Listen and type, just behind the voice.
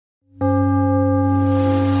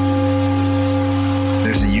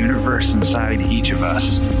universe inside each of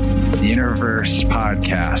us. The Innerverse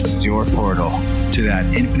podcast is your portal to that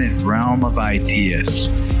infinite realm of ideas.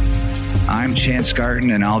 I'm Chance Garten,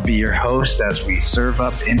 and I'll be your host as we serve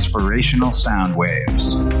up inspirational sound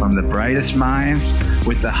waves from the brightest minds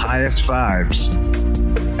with the highest vibes.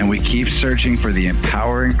 And we keep searching for the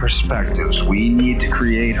empowering perspectives we need to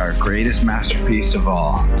create our greatest masterpiece of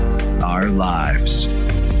all, our lives.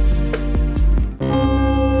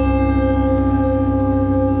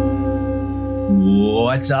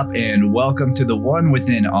 What's up, and welcome to the One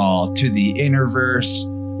Within All, to the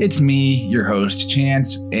Innerverse. It's me, your host,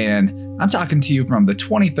 Chance, and I'm talking to you from the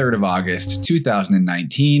 23rd of August,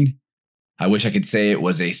 2019. I wish I could say it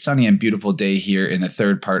was a sunny and beautiful day here in the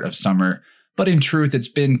third part of summer, but in truth, it's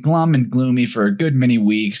been glum and gloomy for a good many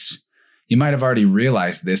weeks. You might have already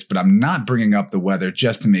realized this, but I'm not bringing up the weather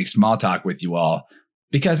just to make small talk with you all,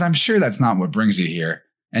 because I'm sure that's not what brings you here.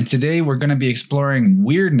 And today we're going to be exploring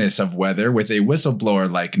weirdness of weather with a whistleblower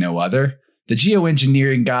like no other, the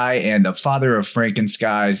geoengineering guy and the father of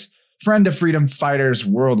Frankenskies, friend of freedom fighters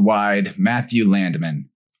worldwide, Matthew Landman.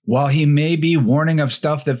 While he may be warning of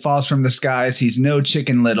stuff that falls from the skies, he's no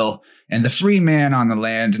Chicken Little, and the free man on the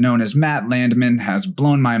land known as Matt Landman has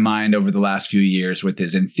blown my mind over the last few years with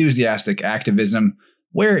his enthusiastic activism,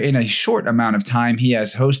 where in a short amount of time he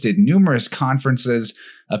has hosted numerous conferences,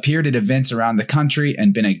 appeared at events around the country,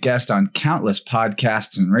 and been a guest on countless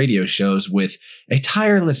podcasts and radio shows with a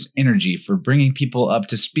tireless energy for bringing people up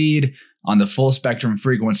to speed on the full spectrum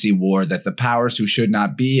frequency war that the powers who should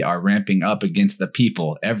not be are ramping up against the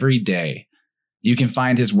people every day. You can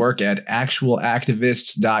find his work at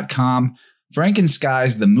actualactivists.com,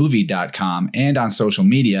 frankenskiesthemovie.com, and on social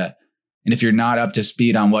media. And if you're not up to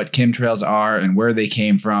speed on what chemtrails are and where they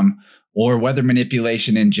came from, or weather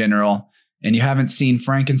manipulation in general, and you haven't seen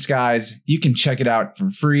Frankenskies, you can check it out for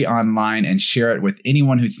free online and share it with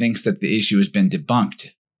anyone who thinks that the issue has been debunked.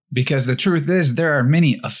 Because the truth is, there are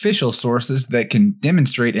many official sources that can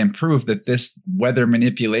demonstrate and prove that this weather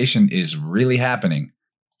manipulation is really happening.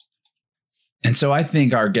 And so I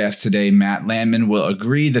think our guest today, Matt Landman, will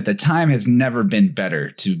agree that the time has never been better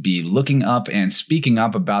to be looking up and speaking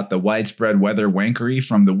up about the widespread weather wankery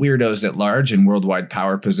from the weirdos at large in worldwide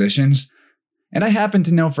power positions. And I happen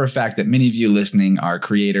to know for a fact that many of you listening are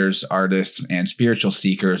creators, artists, and spiritual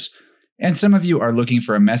seekers, and some of you are looking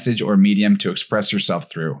for a message or medium to express yourself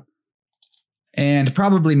through. And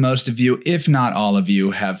probably most of you, if not all of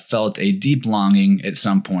you, have felt a deep longing at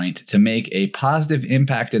some point to make a positive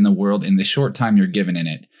impact in the world in the short time you're given in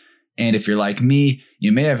it. And if you're like me,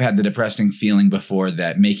 you may have had the depressing feeling before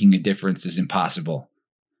that making a difference is impossible.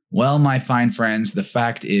 Well, my fine friends, the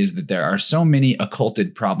fact is that there are so many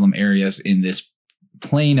occulted problem areas in this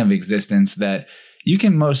plane of existence that you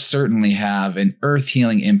can most certainly have an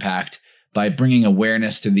earth-healing impact by bringing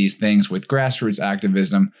awareness to these things with grassroots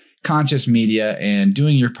activism, conscious media, and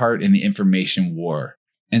doing your part in the information war.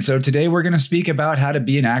 And so today we're going to speak about how to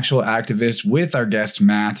be an actual activist with our guest,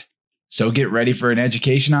 Matt. So get ready for an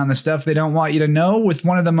education on the stuff they don't want you to know with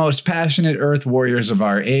one of the most passionate earth warriors of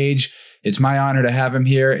our age. It's my honor to have him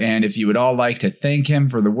here, and if you would all like to thank him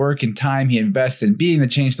for the work and time he invests in being the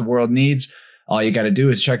change the world needs, all you got to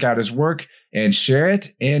do is check out his work and share it.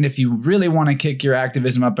 And if you really want to kick your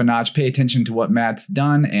activism up a notch, pay attention to what Matt's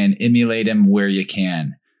done and emulate him where you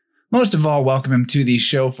can. Most of all, welcome him to the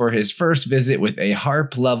show for his first visit with a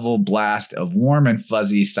harp-level blast of warm and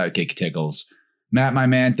fuzzy psychic tickles. Matt, my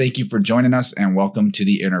man, thank you for joining us, and welcome to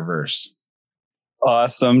the Innerverse.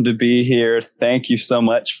 Awesome to be here. Thank you so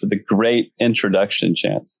much for the great introduction,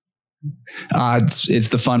 Chance. It's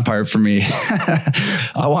the fun part for me.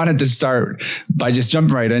 I wanted to start by just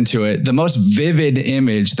jumping right into it. The most vivid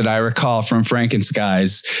image that I recall from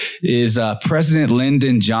Frankenskies is President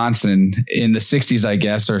Lyndon Johnson in the 60s, I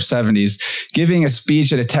guess, or 70s, giving a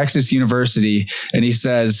speech at a Texas university. And he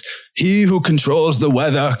says, "He who controls the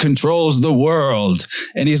weather controls the world."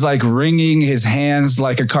 And he's like wringing his hands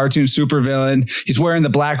like a cartoon supervillain. He's wearing the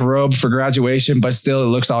black robe for graduation, but still it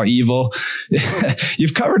looks all evil.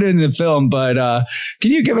 You've covered it in the film, but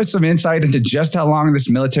can you give us some insight into just how long this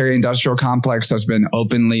military-industrial complex has been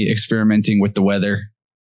openly experimenting with the weather?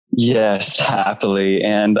 Yes, happily.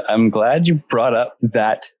 And I'm glad you brought up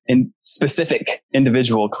that specific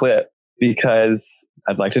individual clip, because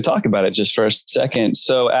I'd like to talk about it just for a second.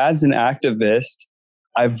 So as an activist,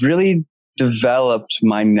 I've really developed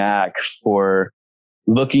my knack for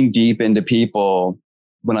looking deep into people.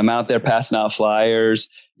 When I'm out there passing out flyers,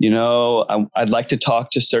 I'd like to talk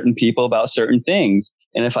to certain people about certain things.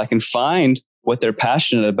 And if I can find what they're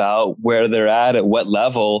passionate about, where they're at what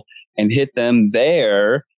level, and hit them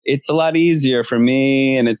there, it's a lot easier for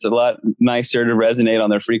me and it's a lot nicer to resonate on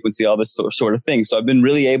their frequency, all this sort of thing. So I've been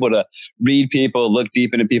really able to read people, look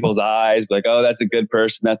deep into people's eyes, be like, oh, that's a good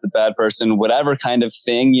person, that's a bad person, whatever kind of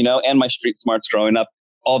thing, you know, and my street smarts growing up,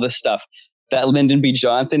 all this stuff. That Lyndon B.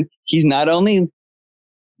 Johnson, he's not only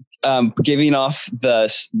giving off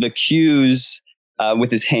the cues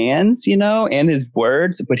with his hands, you know, and his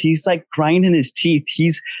words, but he's like grinding his teeth.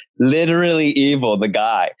 He's literally evil, the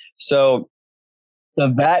guy. So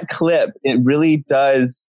that clip, it really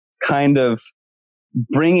does kind of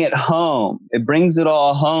bring it home. It brings it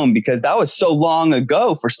all home because that was so long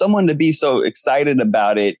ago for someone to be so excited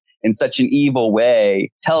about it in such an evil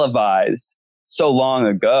way, televised so long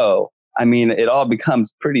ago. I mean, it all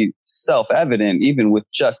becomes pretty self-evident even with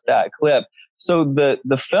just that clip. So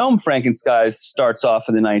the film Frankenskies starts off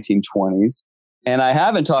in the 1920s. And I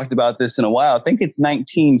haven't talked about this in a while. I think it's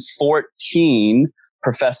 1914.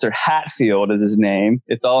 Professor Hatfield is his name.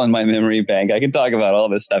 It's all in my memory bank. I can talk about all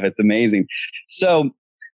this stuff. It's amazing. So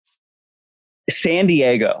San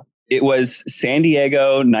Diego. It was San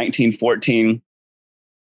Diego, 1914.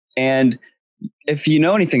 And if you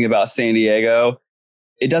know anything about San Diego,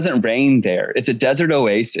 it doesn't rain there. It's a desert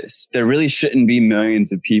oasis. There really shouldn't be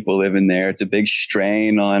millions of people living there. It's a big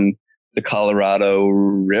strain on the Colorado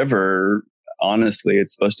River. Honestly,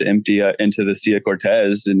 it's supposed to empty into the Sea of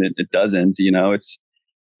Cortez, and it doesn't. You know,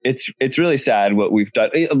 it's really sad what we've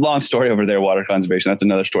done. A long story over there, water conservation. That's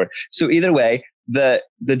another story. So either way, the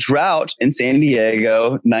drought in San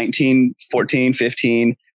Diego, 1914,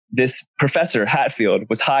 15, this Professor Hatfield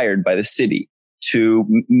was hired by the city to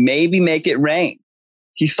maybe make it rain.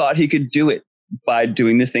 He thought he could do it by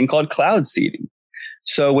doing this thing called cloud seeding.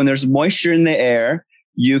 So when there's moisture in the air,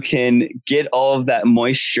 you can get all of that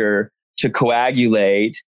moisture to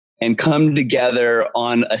coagulate and come together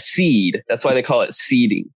on a seed. That's why they call it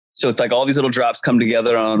seeding. So it's like all these little drops come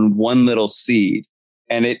together on one little seed.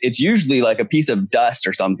 And it's usually like a piece of dust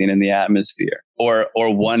or something in the atmosphere, or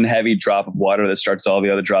one heavy drop of water that starts all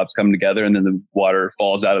the other drops coming together, and then the water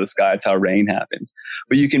falls out of the sky. It's how rain happens.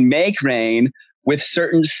 But you can make rain with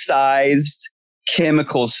certain sized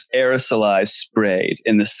chemicals aerosolized, sprayed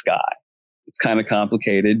in the sky. It's kind of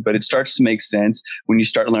complicated, but it starts to make sense when you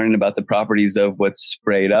start learning about the properties of what's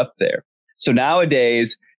sprayed up there. So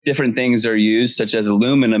nowadays, different things are used, such as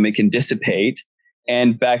aluminum. It can dissipate.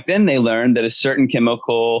 And back then they learned that a certain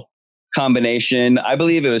chemical combination, I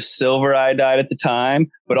believe it was silver iodide at the time,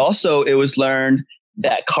 but also it was learned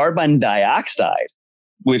that carbon dioxide,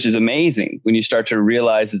 which is amazing when you start to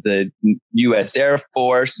realize that the U.S. Air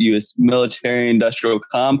Force, U.S. military industrial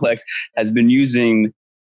complex has been using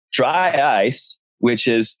dry ice, which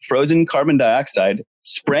is frozen carbon dioxide,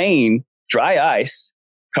 spraying dry ice,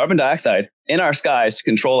 carbon dioxide in our skies to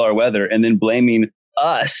control our weather, and then blaming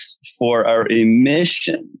us for our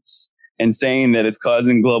emissions and saying that it's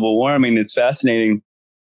causing global warming. It's fascinating.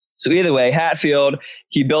 So either way, Hatfield,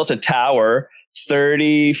 he built a tower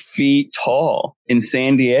 30 feet tall in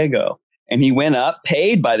San Diego. And he went up,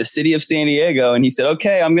 paid by the city of San Diego. And he said,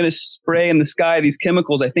 okay, I'm going to spray in the sky these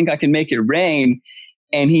chemicals. I think I can make it rain.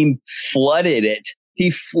 And he flooded it.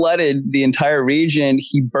 He flooded the entire region.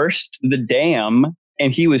 He burst the dam,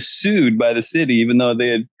 and he was sued by the city, even though they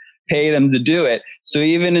had paid him to do it. So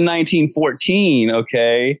even in 1914,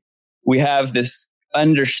 okay, we have this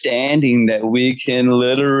understanding that we can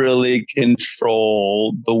literally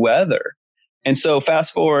control the weather. And so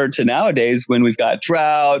fast forward to nowadays, when we've got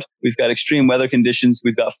drought, we've got extreme weather conditions,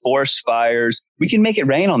 we've got forest fires, we can make it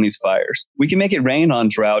rain on these fires. We can make it rain on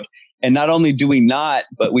drought. And not only do we not,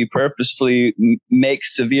 but we purposefully make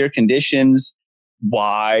severe conditions.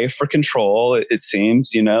 Why? For control, it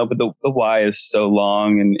seems, you know, but the why is so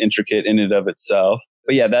long and intricate in and of itself.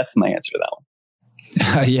 But yeah, that's my answer to that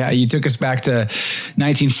one. Yeah, you took us back to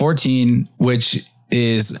 1914, which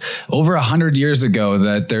is over 100 years ago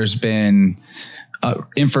that there's been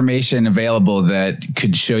information available that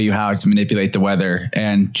could show you how to manipulate the weather.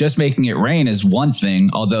 And just making it rain is one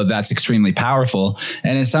thing, although that's extremely powerful.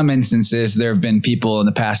 And in some instances, there have been people in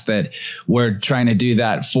the past that were trying to do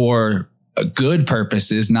that for good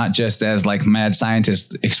purposes, not just as like mad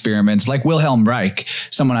scientist experiments, like Wilhelm Reich,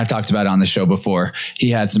 someone I've talked about on the show before.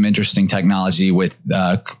 He had some interesting technology with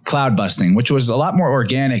cloud busting, which was a lot more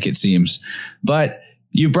organic, it seems. But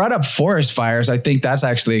you brought up forest fires. I think that's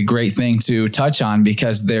actually a great thing to touch on,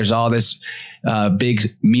 because there's all this big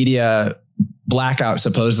media blackout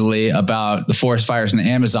supposedly about the forest fires in the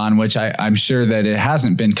Amazon, which I'm sure that it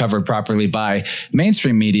hasn't been covered properly by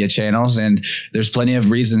mainstream media channels. And there's plenty of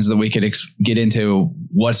reasons that we could get into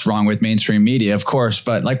what's wrong with mainstream media, of course.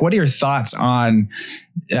 But like, what are your thoughts on,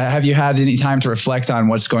 have you had any time to reflect on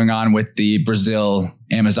what's going on with the Brazil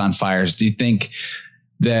Amazon fires? Do you think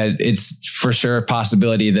that it's for sure a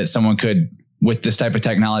possibility that someone could, with this type of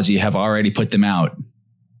technology, have already put them out?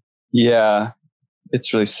 Yeah.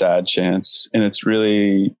 It's really sad, Chance, and it's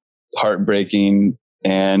really heartbreaking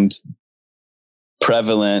and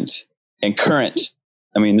prevalent and current.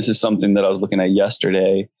 I mean, this is something that I was looking at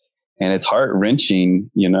yesterday, and it's heart-wrenching.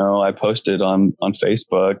 You know, I posted on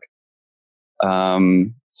Facebook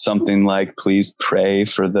something like, please pray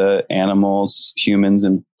for the animals, humans,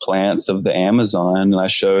 and plants of the Amazon. And I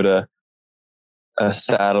showed a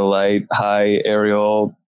satellite high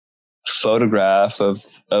aerial photograph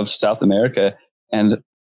of South America. And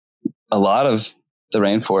a lot of the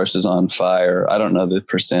rainforest is on fire. I don't know the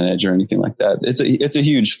percentage or anything like that. It's a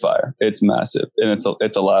huge fire. It's massive, and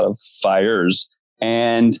it's a lot of fires.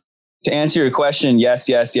 And to answer your question, yes,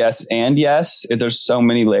 and yes. There's so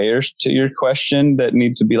many layers to your question that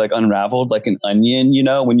need to be like unraveled, like an onion. You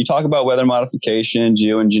know, when you talk about weather modification,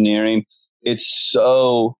 geoengineering, it's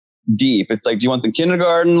so deep. It's like, do you want the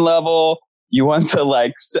kindergarten level? You want the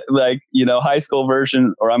like high school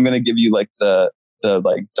version, or I'm going to give you like the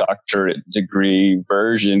like doctorate degree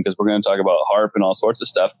version, because we're going to talk about HAARP and all sorts of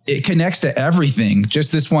stuff. It connects to everything.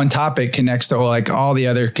 Just this one topic connects to like all the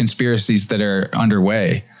other conspiracies that are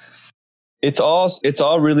underway. It's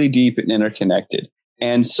all really deep and interconnected.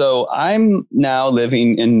 And so I'm now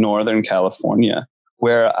living in Northern California,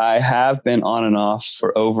 where I have been on and off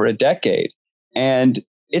for over a decade. And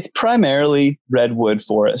it's primarily redwood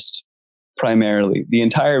forest. Primarily. The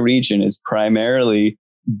entire region is primarily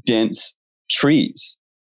dense trees.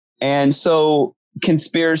 And so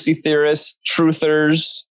conspiracy theorists,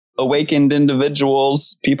 truthers, awakened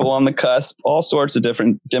individuals, people on the cusp, all sorts of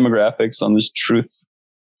different demographics on this truth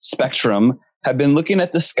spectrum have been looking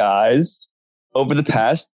at the skies over the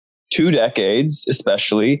past 2 decades,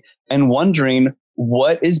 especially, and wondering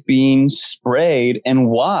what is being sprayed and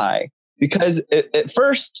why. Because at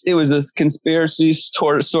first it was this conspiracy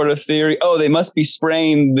sort of theory. Oh, they must be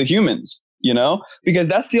spraying the humans, you know, because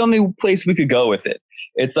that's the only place we could go with it.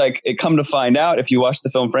 It's like, it come to find out, if you watch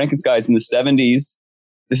the film Frankenskies in the 70s,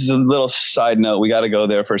 this is a little side note. We got to go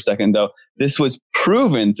there for a second, though. This was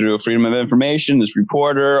proven through Freedom of Information, this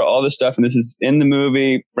reporter, all this stuff. And this is in the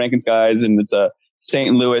movie Frankenskies. And it's a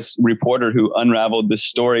St. Louis reporter who unraveled this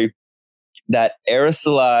story that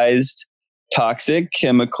aerosolized toxic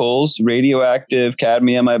chemicals, radioactive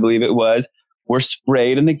cadmium, I believe it was, were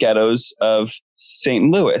sprayed in the ghettos of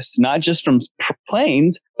St. Louis, not just from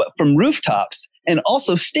planes, but from rooftops. And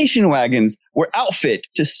also station wagons were outfit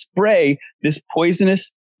to spray this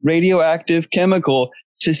poisonous radioactive chemical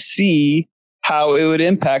to see how it would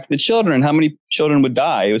impact the children, how many children would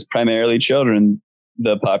die. It was primarily children,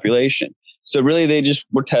 the population. So really, they just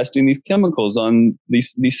were testing these chemicals on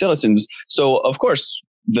these citizens. So of course,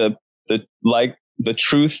 the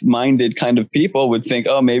truth-minded kind of people would think,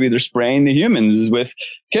 oh, maybe they're spraying the humans with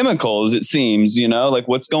chemicals, it seems, you know, like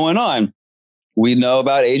what's going on? We know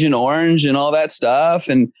about Agent Orange and all that stuff.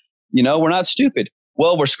 And, you know, we're not stupid.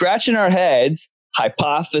 Well, we're scratching our heads,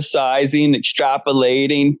 hypothesizing,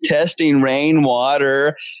 extrapolating, testing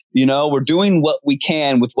rainwater. You know, we're doing what we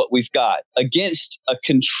can with what we've got against a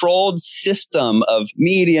controlled system of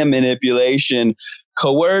media manipulation,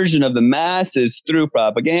 coercion of the masses through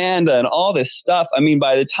propaganda and all this stuff. I mean,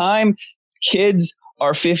 by the time kids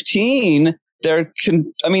are 15,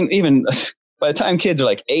 even by the time kids are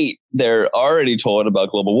like 8, they're already told about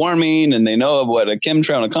global warming, and they know what a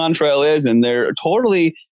chemtrail and a contrail is, and they're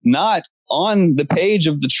totally not on the page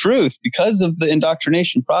of the truth because of the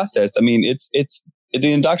indoctrination process. I mean,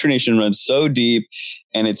 the indoctrination runs so deep,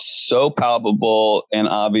 and it's so palpable and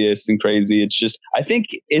obvious and crazy. It's just, I think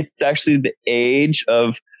it's actually the age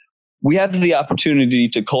of, we have the opportunity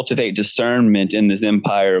to cultivate discernment in this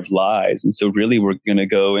empire of lies. And so really we're going to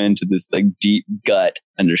go into this like deep gut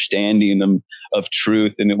understanding of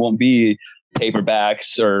truth. And it won't be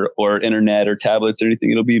paperbacks or internet or tablets or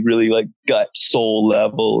anything. It'll be really like gut, soul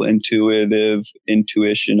level,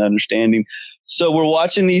 intuition, understanding. So we're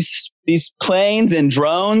watching these planes and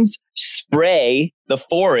drones spray the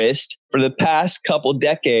forest for the past couple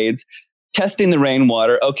decades, testing the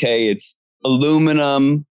rainwater. Okay, it's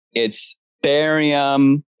aluminum, it's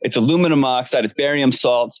barium, it's aluminum oxide, it's barium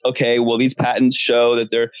salts. Okay, well, these patents show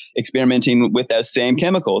that they're experimenting with those same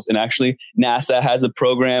chemicals. And actually, NASA has a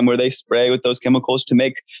program where they spray with those chemicals to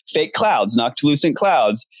make fake clouds, noctilucent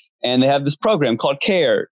clouds. And they have this program called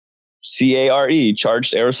CARE, CARE,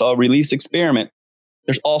 Charged Aerosol Release Experiment.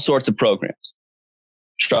 There's all sorts of programs.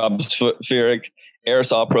 Tropospheric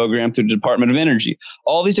aerosol program through the Department of Energy.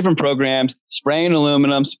 All these different programs, spraying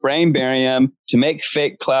aluminum, spraying barium to make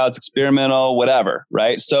fake clouds, experimental, whatever,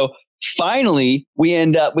 right? So finally, we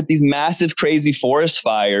end up with these massive, crazy forest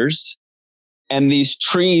fires, and these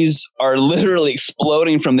trees are literally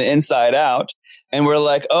exploding from the inside out. And we're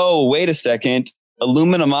like, oh, wait a second.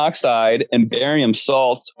 Aluminum oxide and barium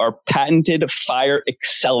salts are patented fire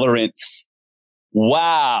accelerants.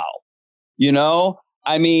 Wow. You know,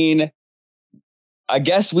 I mean, I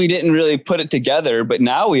guess we didn't really put it together, but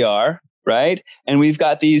now we are, right? And we've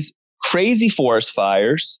got these crazy forest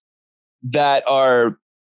fires that are,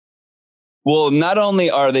 well, not only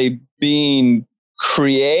are they being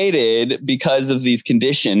created because of these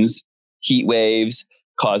conditions, heat waves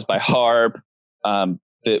caused by HAARP,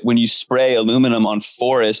 that when you spray aluminum on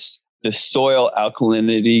forests, the soil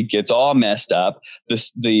alkalinity gets all messed up.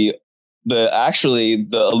 The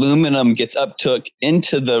aluminum gets uptook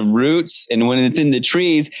into the roots, and when it's in the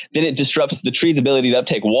trees, then it disrupts the tree's ability to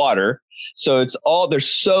uptake water. So there's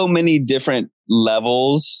so many different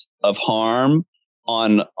levels of harm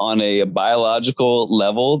on a biological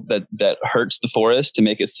level that hurts the forest to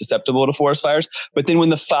make it susceptible to forest fires. But then when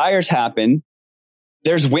the fires happen,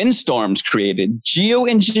 there's windstorms created,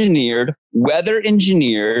 geoengineered, weather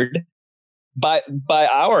engineered by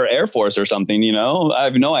our Air Force or something, you know. I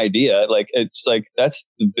have no idea. Like, it's like, that's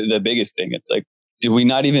the biggest thing. It's like, did we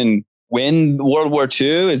not even win World War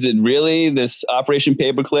II? Is it really this Operation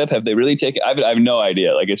Paperclip? Have they really taken? I have no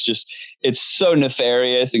idea. Like, it's so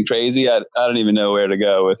nefarious and crazy. I don't even know where to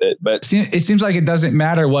go with it. But it seems like it doesn't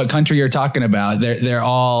matter what country you're talking about. They're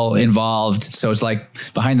all involved. So it's like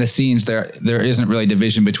behind the scenes, there isn't really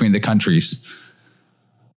division between the countries.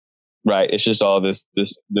 Right. It's just all the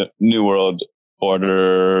New World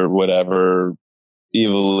Order, whatever,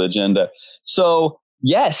 evil agenda. So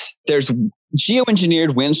yes, there's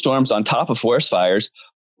geoengineered windstorms on top of forest fires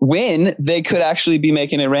when they could actually be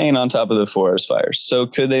making it rain on top of the forest fires. So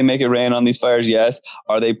could they make it rain on these fires? Yes.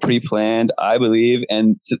 Are they pre-planned? I believe.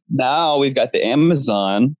 And now we've got the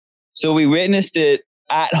Amazon. So we witnessed it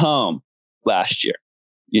at home last year.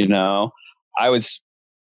 You know, I was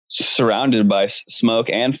surrounded by smoke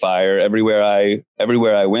and fire everywhere I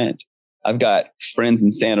went. I've got friends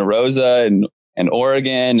in Santa Rosa and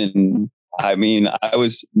Oregon. And I mean, I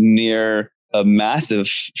was near a massive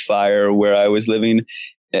fire where I was living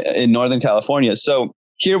in Northern California. So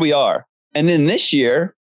here we are. And then this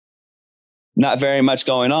year, not very much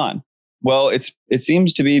going on. Well, it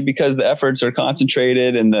seems to be because the efforts are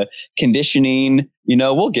concentrated and the conditioning, you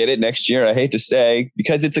know, we'll get it next year. I hate to say,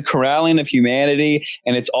 because it's a corralling of humanity,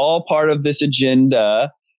 and it's all part of this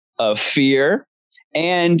agenda of fear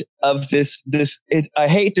and of this. I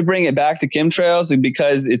hate to bring it back to chemtrails,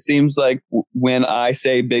 because it seems like when I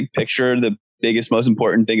say big picture, the biggest, most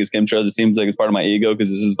important thing is chemtrails. It seems like it's part of my ego because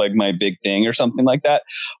this is like my big thing or something like that.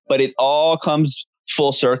 But it all comes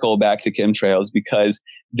full circle back to chemtrails, because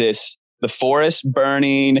the forest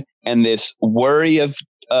burning and this worry of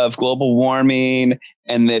global warming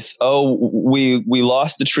and this, we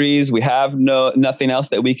lost the trees, we have nothing else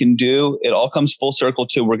that we can do. It all comes full circle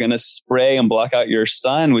to, we're going to spray and block out your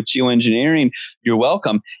sun with geoengineering. You're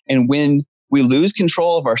welcome. And when we lose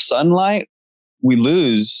control of our sunlight, we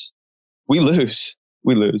lose.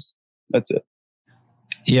 That's it.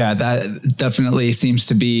 Yeah, that definitely seems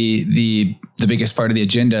to be the biggest part of the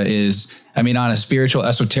agenda. Is, I mean, on a spiritual,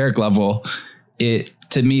 esoteric level, it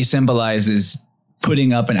to me symbolizes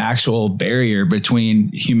putting up an actual barrier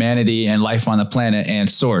between humanity and life on the planet and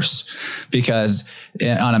source. Because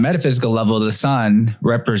on a metaphysical level, the sun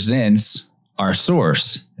represents our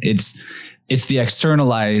source. It's the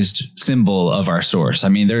externalized symbol of our source. I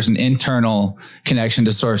mean, there's an internal connection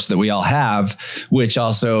to source that we all have, which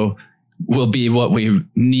also will be what we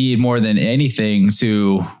need more than anything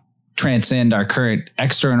to transcend our current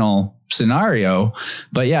external scenario.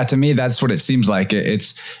 But yeah, to me, that's what it seems like.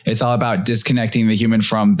 It's all about disconnecting the human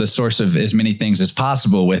from the source of as many things as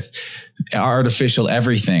possible with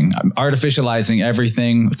artificializing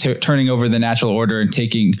everything, turning over the natural order and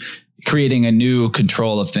creating a new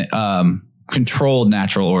controlled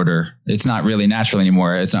natural order. It's not really natural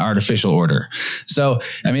anymore. It's an artificial order. So,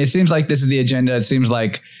 I mean, it seems like this is the agenda. It seems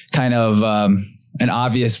like kind of an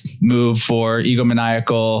obvious move for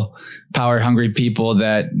egomaniacal, power-hungry people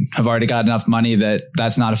that have already got enough money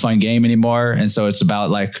that's not a fun game anymore. And so it's about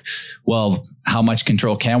like, well, how much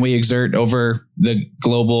control can we exert over the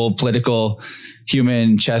global political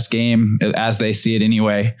human chess game as they see it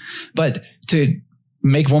anyway? But to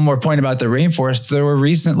make one more point about the rainforest. There were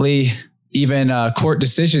recently even court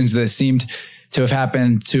decisions that seemed to have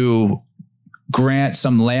happened to grant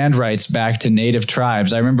some land rights back to native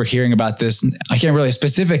tribes. I remember hearing about this. I can't really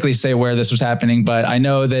specifically say where this was happening, but I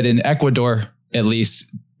know that in Ecuador, at least,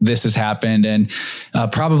 this has happened, and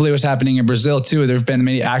probably was happening in Brazil too. There have been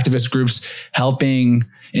many activist groups helping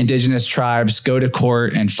indigenous tribes go to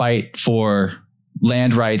court and fight for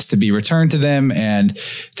land rights to be returned to them, and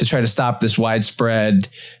to try to stop this widespread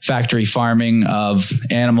factory farming of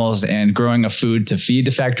animals and growing of food to feed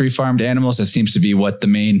the factory farmed animals. That seems to be what the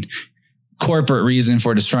main corporate reason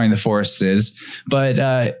for destroying the forests is. But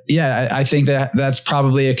I think that that's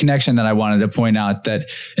probably a connection that I wanted to point out, that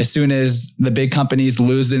as soon as the big companies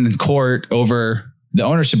lose in court over the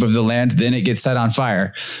ownership of the land, then it gets set on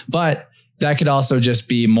fire. But that could also just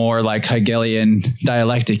be more like Hegelian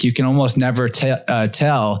dialectic. You can almost never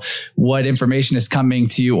tell what information is coming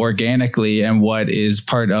to you organically and what is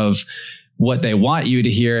part of what they want you to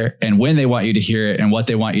hear and when they want you to hear it and what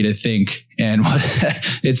they want you to think. And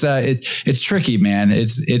it's tricky, man.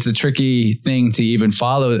 It's a tricky thing to even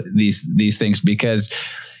follow these things, because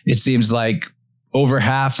it seems like over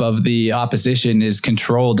half of the opposition is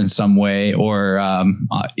controlled in some way, or on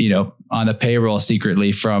the payroll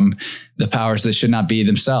secretly from the powers that should not be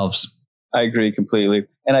themselves. I agree completely.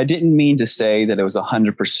 And I didn't mean to say that it was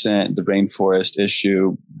 100% the rainforest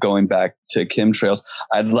issue going back to chemtrails.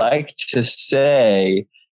 I'd like to say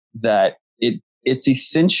that it's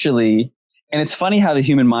essentially, and it's funny how the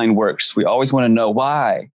human mind works. We always want to know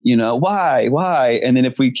why, why? And then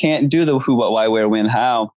if we can't do the who, what, why, where, when,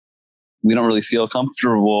 how, we don't really feel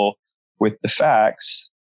comfortable with the facts.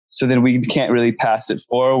 So then we can't really pass it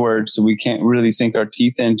forward. So we can't really sink our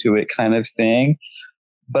teeth into it, kind of thing.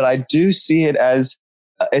 But I do see it as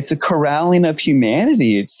it's a corralling of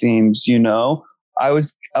humanity, it seems. I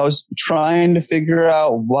was trying to figure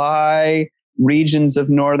out why regions of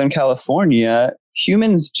Northern California,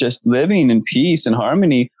 humans just living in peace and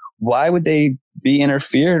harmony, why would they be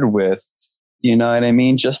interfered with? You know what I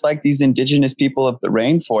mean? Just like these indigenous people of the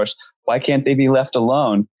rainforest, why can't they be left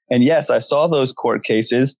alone? And yes, I saw those court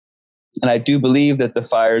cases, and I do believe that the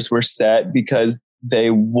fires were set because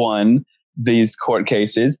they won these court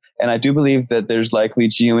cases. And I do believe that there's likely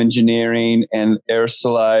geoengineering and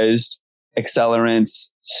aerosolized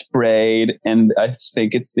accelerants sprayed. And I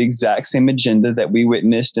think it's the exact same agenda that we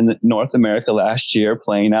witnessed in North America last year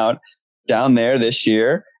playing out down there this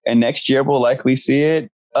year. And next year we'll likely see it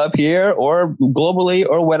up here or globally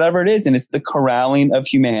or whatever it is. And it's the corralling of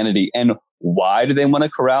humanity. And why do they want to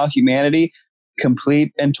corral humanity?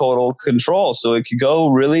 Complete and total control. So it could go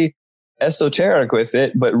really esoteric with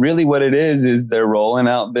it, but really what it is they're rolling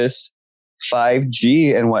out this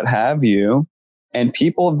 5G and what have you, and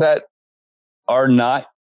people that are not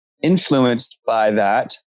influenced by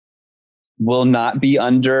that will not be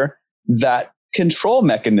under that control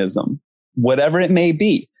mechanism, whatever it may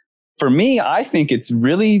be. For me, I think it's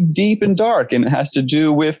really deep and dark, and it has to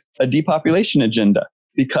do with a depopulation agenda,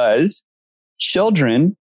 because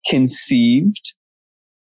children conceived,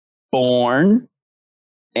 born,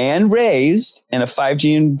 and raised in a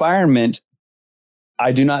 5G environment,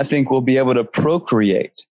 I do not think we'll be able to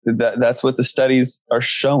procreate. That's what the studies are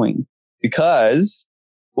showing. Because,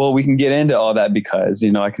 well, we can get into all that because,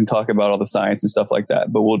 I can talk about all the science and stuff like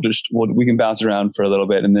that, but we can bounce around for a little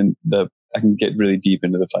bit, and then I can get really deep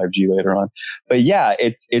into the 5G later on. But yeah,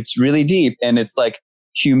 it's really deep, and it's like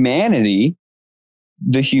humanity.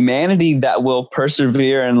 The humanity that will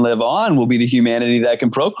persevere and live on will be the humanity that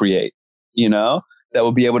can procreate, that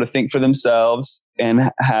will be able to think for themselves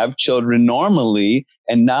and have children normally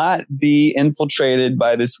and not be infiltrated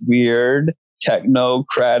by this weird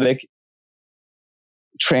technocratic,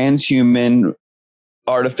 transhuman,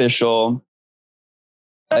 artificial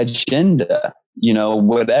agenda,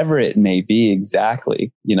 whatever it may be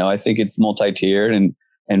exactly. I think it's multi-tiered and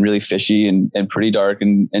really fishy and pretty dark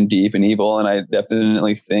and deep and evil. And I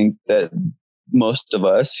definitely think that most of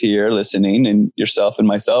us here listening, and yourself and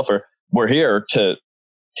myself, we're here to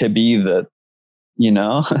be the,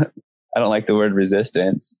 I don't like the word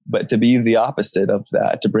resistance, but to be the opposite of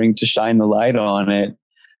that, to shine the light on it,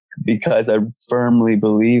 because I firmly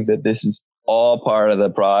believe that this is all part of the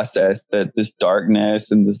process, that this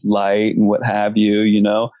darkness and this light and what have you,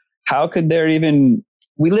 how could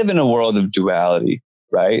we live in a world of duality,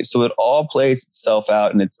 right? So it all plays itself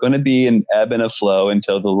out, and it's going to be an ebb and a flow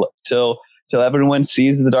until everyone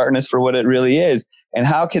sees the darkness for what it really is. And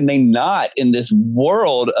how can they not, in this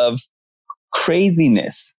world of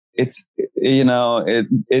craziness? It's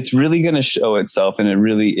really going to show itself, and it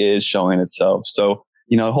really is showing itself. So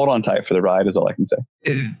hold on tight for the ride is all I can say.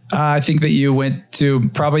 I think that you went to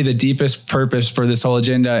probably the deepest purpose for this whole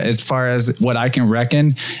agenda as far as what I can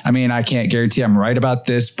reckon. I mean, I can't guarantee I'm right about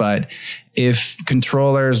this, but if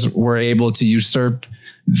controllers were able to usurp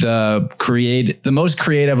the most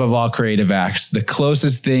creative of all creative acts, the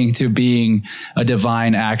closest thing to being a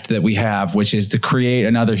divine act that we have, which is to create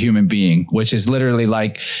another human being, which is literally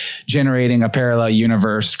like generating a parallel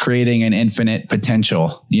universe, creating an infinite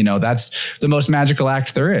potential. That's the most magical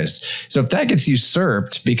act there is. So if that gets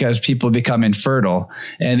usurped because people become infertile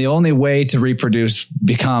and the only way to reproduce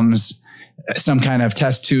becomes some kind of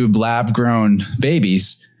test tube lab grown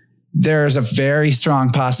babies, there's a very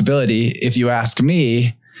strong possibility, if you ask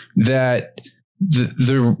me, that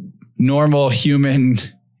the normal human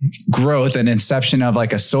growth and inception of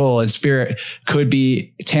like a soul and spirit could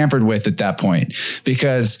be tampered with at that point.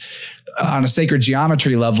 Because on a sacred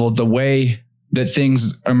geometry level, the way that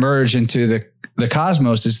things emerge into the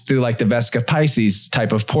cosmos is through like the Vesica Pisces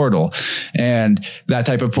type of portal. And that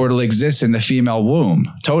type of portal exists in the female womb.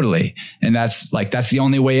 Totally. And that's the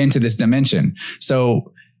only way into this dimension.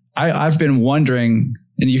 So I've been wondering,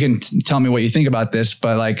 and you can tell me what you think about this,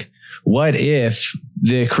 but like, what if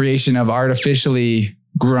the creation of artificially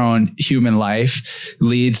grown human life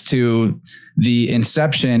leads to the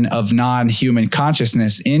inception of non-human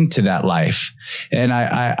consciousness into that life? And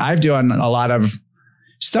I've done a lot of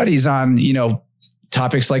studies on,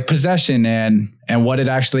 topics like possession and what it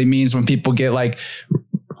actually means when people get like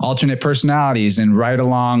alternate personalities and ride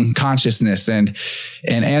along consciousness and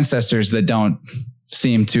ancestors that don't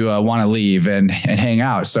seem to want to leave and hang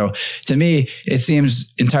out. So to me, it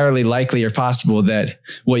seems entirely likely or possible that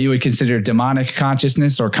what you would consider demonic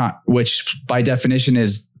consciousness, or which by definition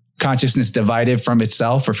is consciousness divided from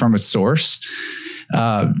itself or from its source,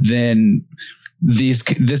 then this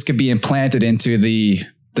could be implanted into the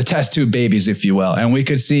test tube babies, if you will. And we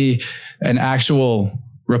could see an actual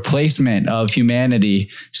replacement of humanity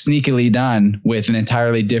sneakily done with an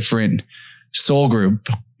entirely different soul group,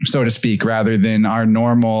 so to speak, rather than our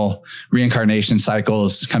normal reincarnation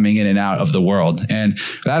cycles coming in and out of the world. And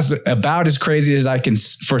that's about as crazy as I can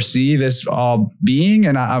foresee this all being.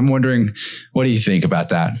 And I'm wondering, what do you think about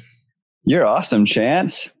that? You're awesome,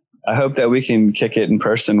 Chance. I hope that we can kick it in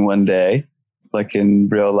person one day, like in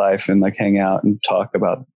real life, and like hang out and talk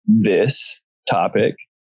about this topic,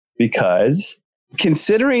 because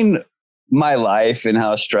considering my life and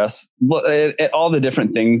how all the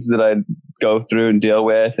different things that I go through and deal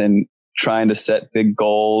with, and trying to set big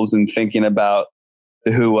goals and thinking about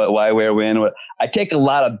the who, what, why, where, when. I take a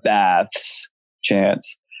lot of baths,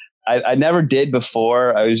 Chance. I never did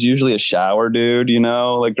before. I was usually a shower dude,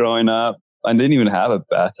 like growing up. I didn't even have a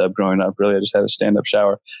bathtub growing up, really. I just had a stand-up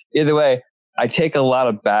shower. Either way, I take a lot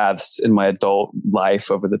of baths in my adult life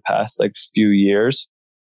over the past like few years.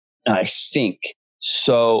 And I think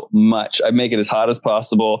so much. I make it as hot as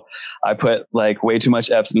possible. I put like way too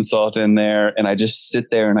much Epsom salt in there, and I just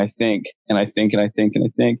sit there and I think and I think and I think and I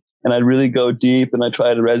think. And I really go deep, and I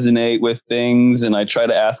try to resonate with things, and I try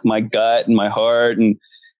to ask my gut and my heart.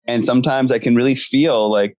 And sometimes I can really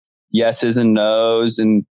feel like yeses and nos.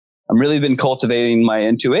 And I'm really been cultivating my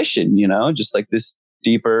intuition, just like this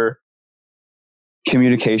deeper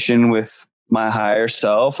communication with my higher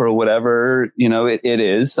self, or whatever, it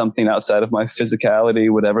is something outside of my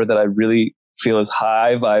physicality, whatever, that I really feel is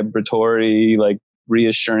high vibratory, like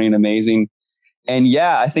reassuring, amazing. And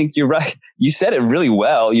yeah, I think you're right. You said it really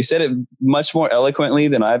well. You said it much more eloquently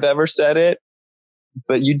than I've ever said it,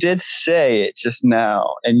 but you did say it just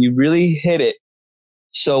now, and you really hit it.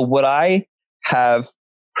 So what I have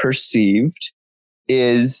perceived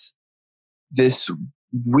is this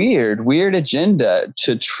weird agenda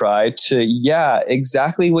to try to,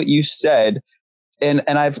 exactly what you said. And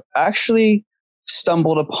I've actually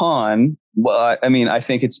stumbled upon, I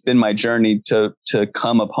think it's been my journey to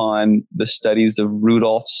come upon the studies of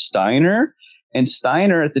Rudolf Steiner. And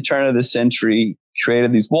Steiner at the turn of the century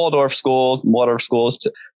created these Waldorf schools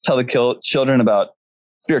to tell the children about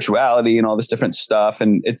spirituality and all this different stuff.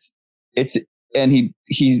 And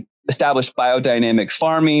he established biodynamic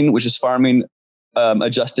farming, which is farming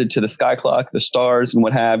adjusted to the sky clock, the stars, and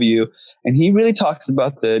what have you. And he really talks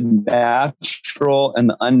about the natural and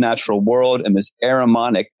the unnatural world, and this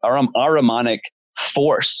ahrimanic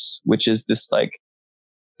force, which is this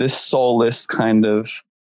soulless kind of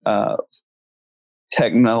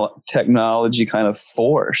technology kind of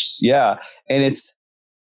force. Yeah. And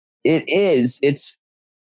it's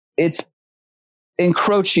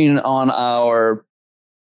encroaching on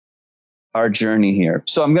our journey here.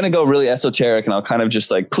 So I'm going to go really esoteric, and I'll kind of just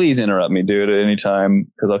like, please interrupt me, dude, at any time,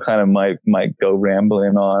 because I'll kind of might go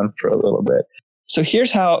rambling on for a little bit. So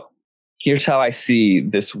here's how I see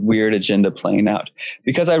this weird agenda playing out,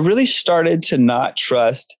 because I really started to not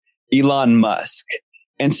trust Elon Musk.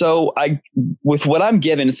 And so with what I'm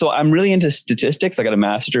given, so I'm really into statistics. I got a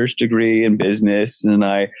master's degree in business and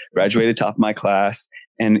I graduated top of my class.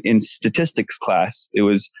 And in statistics class, it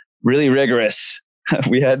was really rigorous.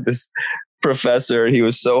 We had this professor, he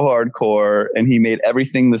was so hardcore and he made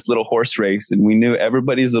everything this little horse race and we knew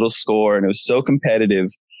everybody's little score and it was so competitive.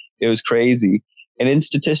 It was crazy. And in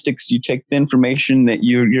statistics, you take the information that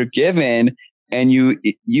you're given and you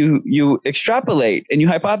extrapolate and you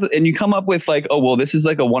hypothesize and you come up with like, oh, well, this is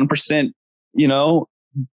like a 1%,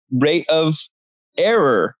 rate of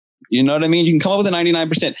error. You know what I mean? You can come up with a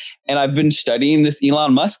 99%. And I've been studying this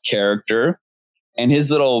Elon Musk character and his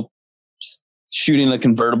little shooting a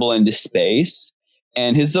convertible into space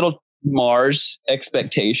and his little Mars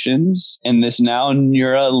expectations. And this now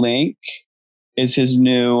Neuralink is his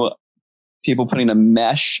new people putting a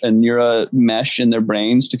neural mesh in their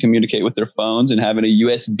brains to communicate with their phones and having a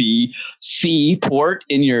USB-C port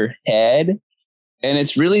in your head. And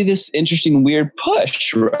it's really this interesting, weird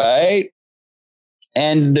push, right?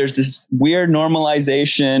 And there's this weird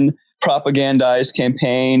normalization, propagandized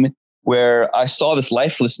campaign where I saw this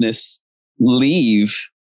lifelessness leave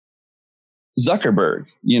Zuckerberg.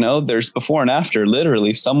 There's before and after,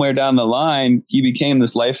 literally somewhere down the line, he became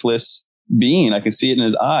this lifeless being. I could see it in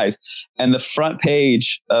his eyes. And the front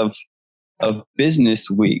page of Business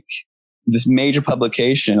Week, this major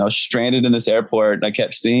publication, I was stranded in this airport and I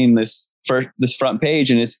kept seeing this front page,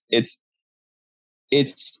 and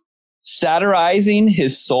it's satirizing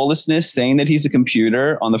his soullessness, saying that he's a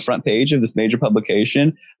computer on the front page of this major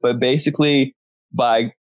publication. But basically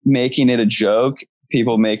by making it a joke,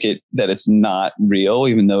 people make it that it's not real,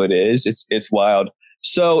 even though it is. It's wild.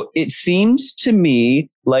 So it seems to me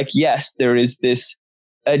like, yes, there is this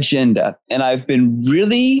agenda. And I've been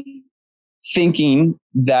really thinking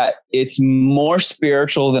that it's more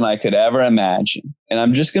spiritual than I could ever imagine. And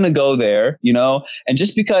I'm just going to go there, and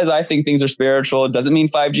just because I think things are spiritual, it doesn't mean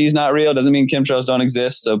 5G is not real. It doesn't mean chemtrails don't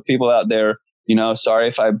exist. So people out there, sorry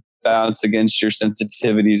if I bounce against your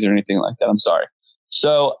sensitivities or anything like that. I'm sorry.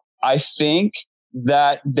 So I think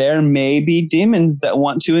that there may be demons that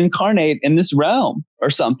want to incarnate in this realm or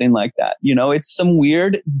something like that. It's some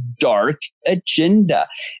weird, dark agenda.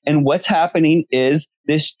 And what's happening is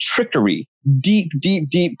this trickery, deep,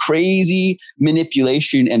 crazy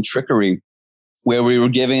manipulation and trickery, where we were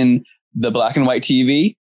given the black and white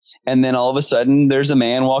TV. And then all of a sudden there's a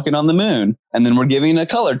man walking on the moon. And then we're giving a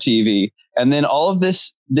color TV. And then all of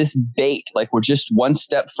this bait, like we're just one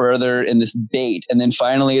step further in this bait. And then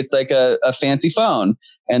finally it's like a fancy phone.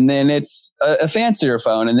 And then it's a fancier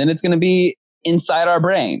phone. And then it's going to be inside our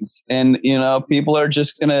brains. And, people are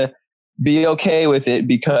just going to be okay with it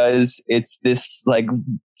because it's this like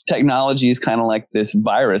technology is kind of like this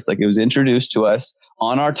virus. Like it was introduced to us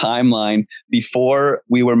on our timeline before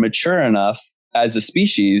we were mature enough as a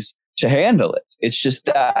species to handle it. It's just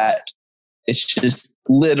that. It's just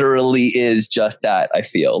literally is just that, I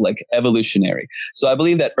feel like evolutionary. So I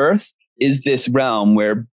believe that Earth is this realm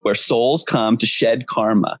where souls come to shed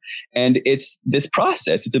karma. And it's this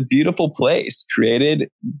process. It's a beautiful place created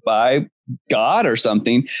by God or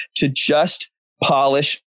something to just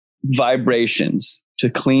polish vibrations, to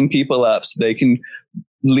clean people up so they can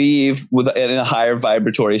leave in a higher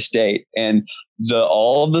vibratory state. And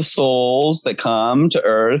all of the souls that come to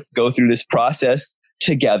Earth go through this process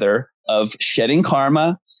together of shedding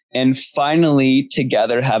karma and finally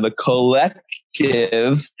together have a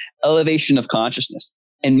collective elevation of consciousness.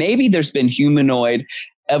 And maybe there's been humanoid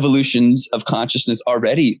evolutions of consciousness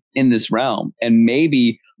already in this realm. And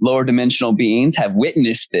maybe lower dimensional beings have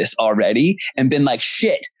witnessed this already and been like,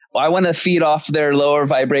 shit, I want to feed off their lower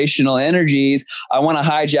vibrational energies. I want to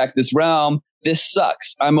hijack this realm. This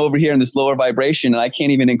sucks. I'm over here in this lower vibration and I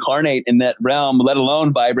can't even incarnate in that realm, let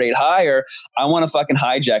alone vibrate higher. I want to fucking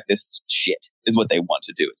hijack this shit is what they want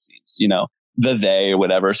to do, it seems, they or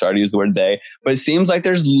whatever. Sorry to use the word they, but it seems like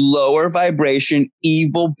there's lower vibration,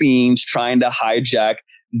 evil beings trying to hijack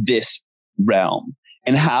this realm.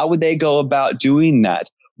 And how would they go about doing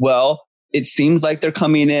that? Well, it seems like they're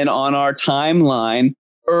coming in on our timeline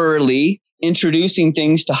early, introducing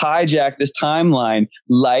things to hijack this timeline,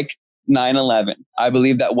 like 9/11. I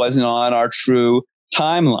believe that wasn't on our true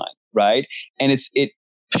timeline, right? And it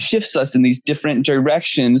shifts us in these different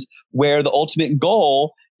directions where the ultimate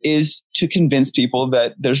goal is to convince people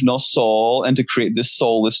that there's no soul and to create this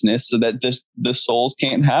soullessness so that the souls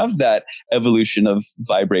can't have that evolution of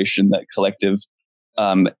vibration, that collective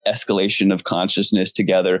escalation of consciousness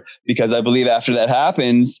together. Because I believe after that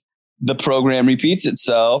happens, the program repeats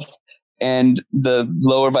itself and the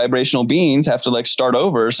lower vibrational beings have to like start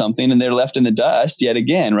over or something, and they're left in the dust yet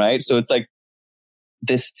again, right? So it's like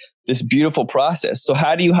this beautiful process. So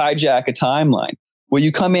how do you hijack a timeline? Well,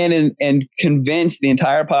 you come in and convince the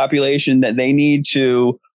entire population that they need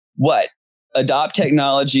to adopt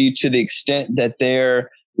technology to the extent that they're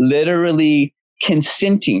literally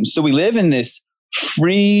consenting. So we live in this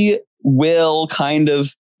free will kind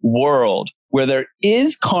of world where there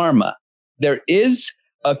is karma, there is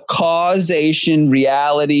a causation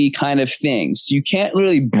reality kind of thing. So you can't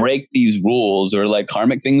really break these rules, or like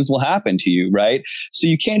karmic things will happen to you, right? So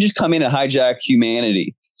you can't just come in and hijack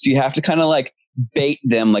humanity. So you have to kind of like bait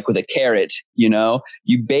them like with a carrot, you know?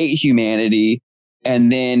 You bait humanity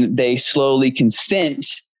and then they slowly consent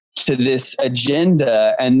to this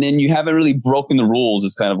agenda, and then you haven't really broken the rules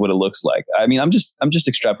is kind of what it looks like. I mean, I'm just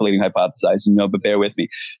extrapolating, hypothesizing, you know, but bear with me.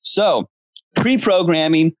 So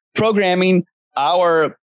programming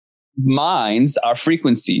our minds, our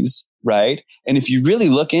frequencies, right? And if you really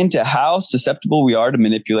look into how susceptible we are to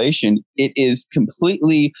manipulation, it is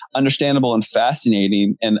completely understandable and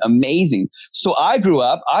fascinating and amazing. So I grew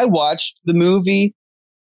up, I watched the movie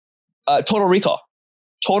Total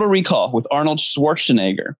Recall with Arnold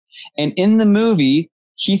Schwarzenegger. And in the movie,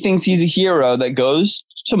 he thinks he's a hero that goes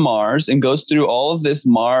to Mars and goes through all of this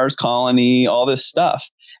Mars colony, all this stuff.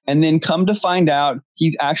 And then come to find out,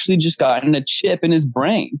 he's actually just gotten a chip in his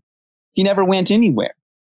brain. He never went anywhere.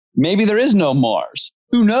 Maybe there is no Mars.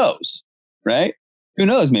 Who knows, right? Who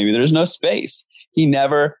knows? Maybe there's no space. He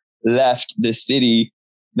never left the city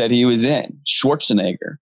that he was in,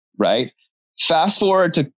 Schwarzenegger, right? Fast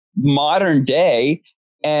forward to modern day,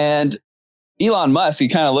 and Elon Musk, he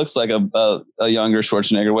kind of looks like a younger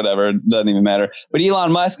Schwarzenegger, whatever, it doesn't even matter. But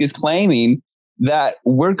Elon Musk is claiming that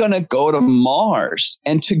we're going to go to Mars,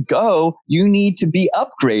 and to go, you need to be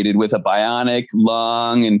upgraded with a bionic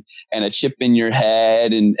lung and a chip in your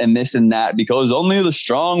head and this and that, because only the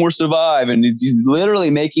strong will survive. And he's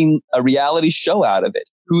literally making a reality show out of it.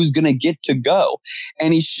 Who's going to get to go?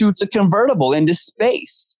 And he shoots a convertible into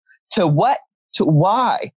space. To what? To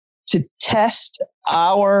why? To test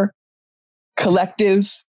our collective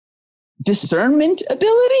discernment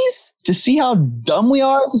abilities, to see how dumb we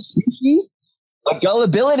are as a species. A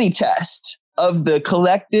gullibility test of the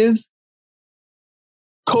collective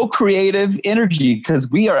co-creative energy, because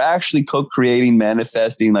we are actually co-creating,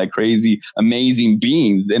 manifesting like crazy, amazing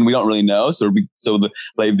beings, and we don't really know. So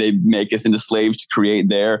they make us into slaves to create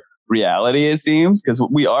their reality, it seems, because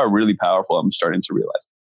we are really powerful. I'm starting to realize.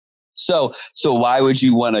 So why would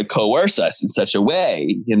you want to coerce us in such a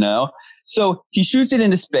way, you know? So he shoots it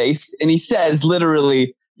into space and he says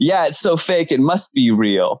literally, yeah, it's so fake, it must be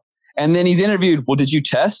real. And then he's interviewed, well, did you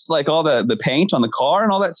test like all the paint on the car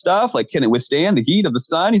and all that stuff? Like, can it withstand the heat of the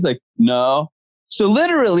sun? He's like, no. So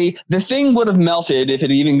literally the thing would have melted if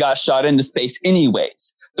it even got shot into space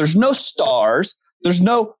anyways. There's no stars. There's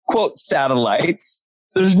no, quote, satellites.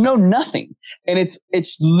 There's no nothing. And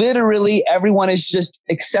it's literally everyone is just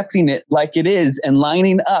accepting it like it is and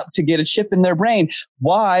lining up to get a chip in their brain.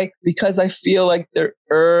 Why? Because I feel like they're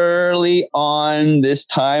early on this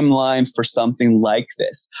timeline for something like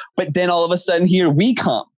this. But then all of a sudden here we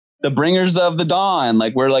come, the bringers of the dawn.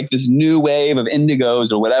 Like we're like this new wave of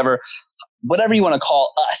indigos or whatever you want to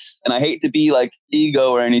call us. And I hate to be like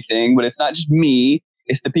ego or anything, but it's not just me.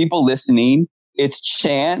 It's the people listening. It's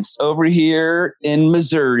Chance over here in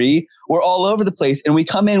Missouri. We're all over the place. And we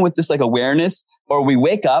come in with this like awareness, or we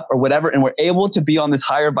wake up or whatever, and we're able to be on this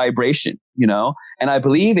higher vibration, you know? And I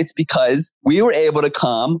believe it's because we were able to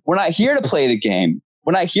come. We're not here to play the game.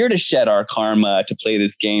 We're not here to shed our karma to play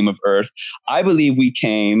this game of Earth. I believe we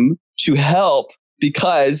came to help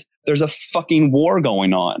because there's a fucking war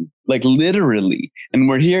going on, like literally. And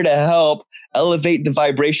we're here to help elevate the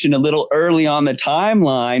vibration a little early on the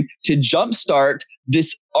timeline to jumpstart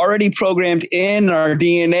this already programmed in our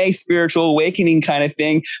DNA spiritual awakening kind of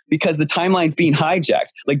thing, because the timeline's being hijacked.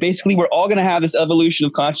 Like basically we're all going to have this evolution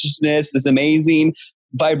of consciousness, this amazing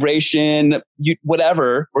vibration,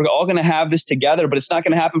 whatever. We're all going to have this together, but it's not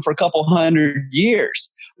going to happen for a couple 100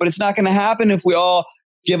 years. But it's not going to happen if we all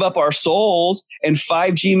give up our souls, and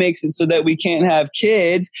 5G makes it so that we can't have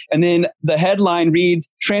kids. And then the headline reads,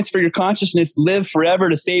 transfer your consciousness, live forever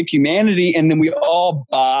to save humanity. And then we all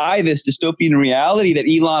buy this dystopian reality that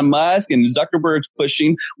Elon Musk and Zuckerberg's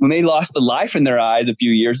pushing when they lost the life in their eyes a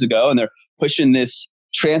few years ago. And they're pushing this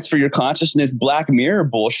transfer your consciousness, Black Mirror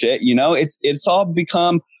bullshit. You know, it's all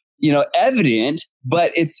become, you know, evident,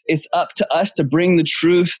 but it's up to us to bring the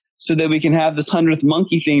truth so that we can have this 100th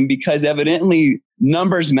monkey thing, because evidently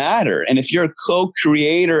numbers matter. And if you're a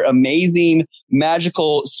co-creator, amazing,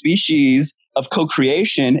 magical species of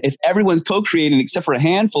co-creation, if everyone's co-creating except for a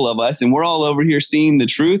handful of us, and we're all over here seeing the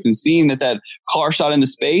truth and seeing that car shot into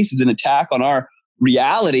space is an attack on our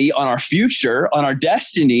reality, on our future, on our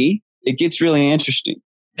destiny, it gets really interesting.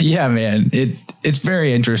 Yeah, man, it's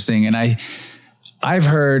very interesting. And I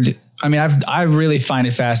really find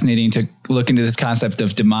it fascinating to look into this concept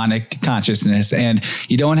of demonic consciousness. And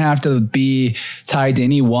you don't have to be tied to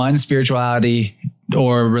any one spirituality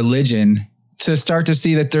or religion to start to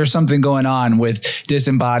see that there's something going on with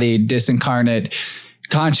disembodied, disincarnate,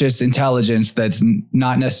 conscious intelligence that's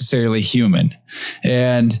not necessarily human.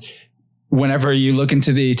 And whenever you look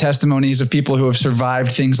into the testimonies of people who have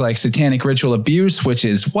survived things like satanic ritual abuse, which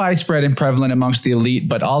is widespread and prevalent amongst the elite,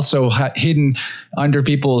 but also hidden under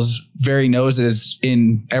people's very noses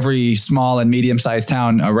in every small and medium-sized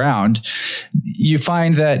town around, you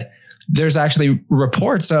find that there's actually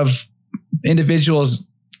reports of individuals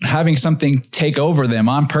having something take over them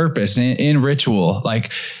on purpose in ritual,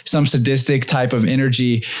 like some sadistic type of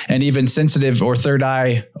energy, and even sensitive or third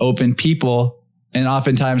eye open people. And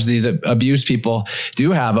oftentimes these abused people do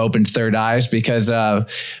have open third eyes because they're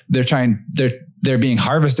being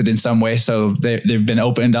harvested in some way. So they've been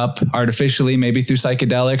opened up artificially, maybe through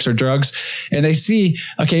psychedelics or drugs. And they see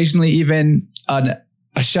occasionally even a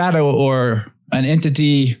shadow or an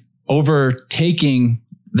entity overtaking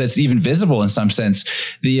that's even visible in some sense,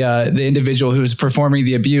 the individual who's performing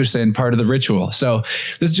the abuse and part of the ritual. So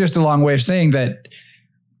this is just a long way of saying that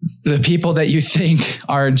the people that you think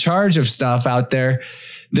are in charge of stuff out there,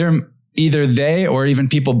 they're either they or even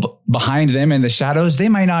people behind them in the shadows, they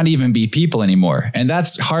might not even be people anymore. And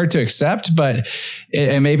that's hard to accept, but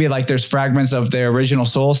it maybe like there's fragments of their original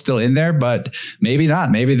soul still in there, but maybe not.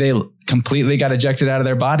 Maybe they completely got ejected out of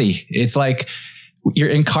their body. It's like you're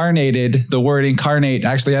incarnated. The word incarnate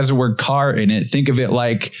actually has the word car in it. Think of it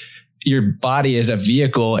like your body is a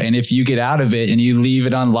vehicle. And if you get out of it and you leave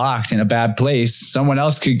it unlocked in a bad place, someone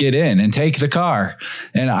else could get in and take the car.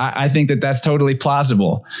 And I think that that's totally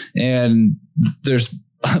plausible. And there's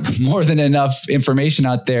more than enough information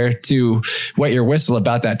out there to wet your whistle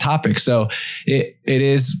about that topic. So it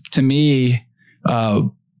is, to me,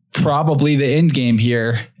 probably the end game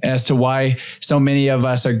here as to why so many of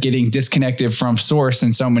us are getting disconnected from source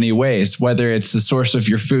in so many ways, whether it's the source of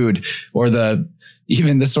your food or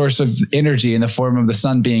even the source of energy in the form of the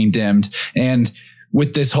sun being dimmed. And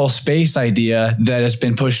with this whole space idea that has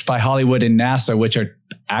been pushed by Hollywood and NASA, which are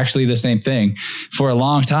actually the same thing for a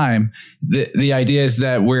long time, the idea is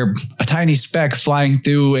that we're a tiny speck flying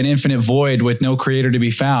through an infinite void with no creator to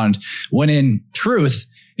be found. When in truth,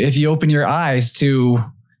 if you open your eyes to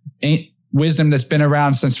wisdom that's been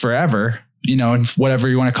around since forever, and whatever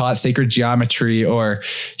you want to call it, sacred geometry, or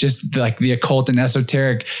just like the occult and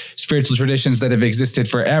esoteric spiritual traditions that have existed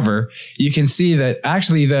forever, you can see that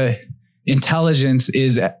actually the intelligence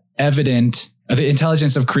is evident. The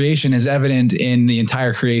intelligence of creation is evident in the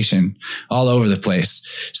entire creation all over the place.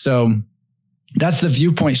 So that's the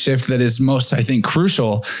viewpoint shift that is most, I think,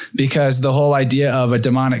 crucial, because the whole idea of a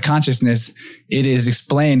demonic consciousness, it is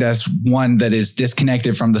explained as one that is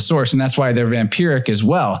disconnected from the source. And that's why they're vampiric as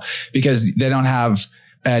well, because they don't have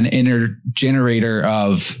an inner generator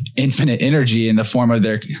of infinite energy in the form of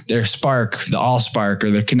their spark, the all spark,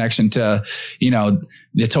 or their connection to,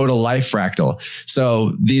 the total life fractal.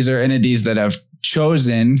 So these are entities that have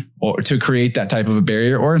chosen or to create that type of a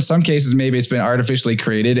barrier, or in some cases, maybe it's been artificially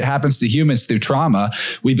created. It happens to humans through trauma.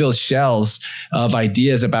 We build shells of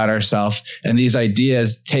ideas about ourselves, and these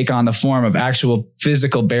ideas take on the form of actual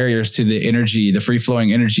physical barriers to the energy, the free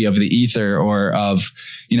flowing energy of the ether, or of,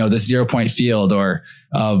 the 0 point field, or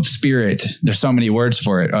of spirit. There's so many words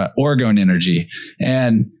for it, orgone energy.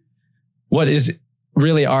 And what is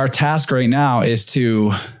really our task right now is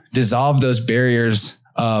to dissolve those barriers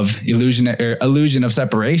of illusion of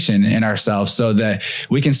separation in ourselves, so that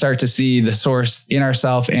we can start to see the source in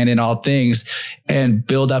ourselves and in all things, and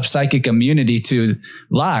build up psychic immunity to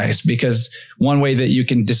lies. Because one way that you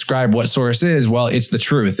can describe what source is, well, it's the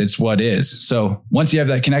truth. It's what is. So once you have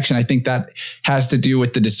that connection, I think that has to do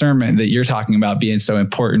with the discernment that you're talking about being so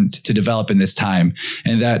important to develop in this time.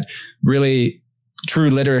 And that really,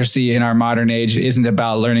 true literacy in our modern age isn't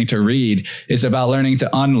about learning to read. It's about learning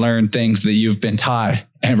to unlearn things that you've been taught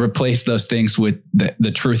and replace those things with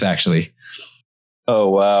the truth, actually. Oh,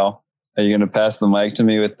 wow. Are you going to pass the mic to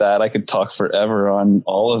me with that? I could talk forever on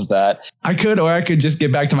all of that. I could, or I could just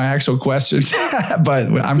get back to my actual questions, but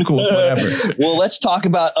I'm cool, whatever. Well, let's talk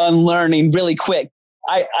about unlearning really quick.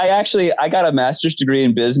 I got a master's degree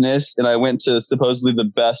in business, and I went to supposedly the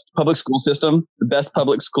best public school system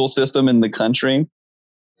in the country,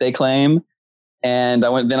 they claim. And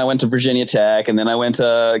then I went to Virginia Tech, and then I went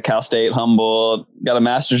to Cal State Humboldt, got a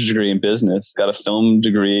master's degree in business, got a film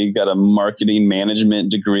degree, got a marketing management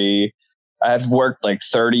degree. I've worked like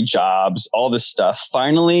 30 jobs, all this stuff.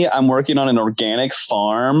 Finally, I'm working on an organic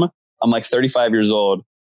farm. I'm like 35 years old.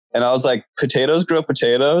 And I was like, potatoes grow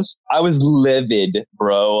potatoes? I was livid,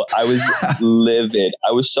 bro. I was livid.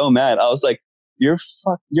 I was so mad. I was like, you're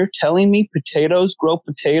telling me potatoes grow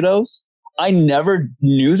potatoes? I never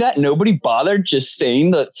knew that. Nobody bothered just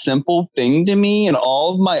saying that simple thing to me, and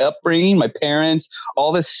all of my upbringing, my parents,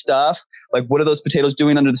 all this stuff. Like, what are those potatoes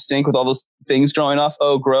doing under the sink with all those things growing off?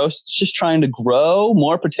 Oh, gross. It's just trying to grow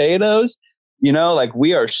more potatoes. You know, like,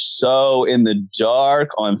 we are so in the dark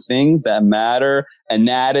on things that matter: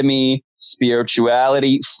 anatomy,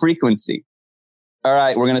 spirituality, frequency. All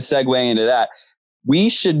right, we're going to segue into that. We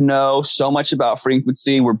should know so much about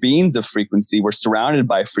frequency. We're beings of frequency. We're surrounded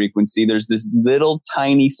by frequency. There's this little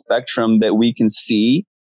tiny spectrum that we can see.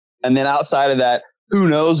 And then outside of that, who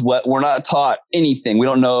knows what? We're not taught anything. We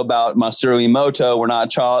don't know about Masaru Emoto. We're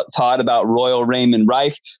not taught about Royal Raymond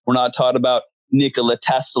Rife. We're not taught about Nikola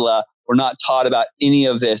Tesla. We're not taught about any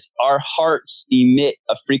of this. Our hearts emit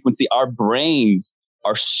a frequency. Our brains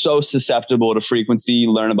are so susceptible to frequency.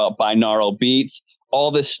 You learn about binaural beats,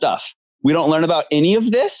 all this stuff. We don't learn about any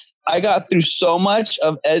of this. I got through so much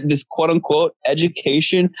of this quote unquote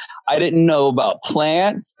education. I didn't know about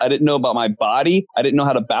plants. I didn't know about my body. I didn't know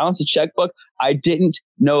how to balance a checkbook. I didn't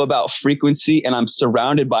know about frequency, and I'm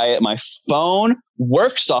surrounded by it. My phone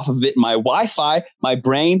works off of it. My Wi-Fi, my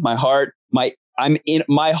brain, my heart, my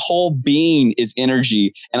whole being is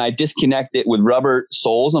energy, and I disconnect it with rubber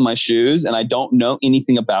soles on my shoes, and I don't know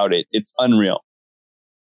anything about it. It's unreal.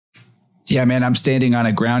 Yeah, man, I'm standing on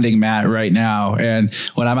a grounding mat right now. And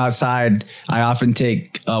when I'm outside, I often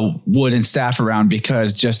take a wooden staff around,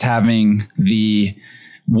 because just having the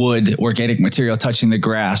wood organic material touching the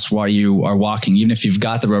grass while you are walking, even if you've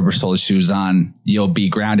got the rubber sole shoes on, you'll be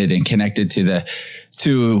grounded and connected to the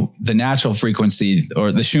natural frequency,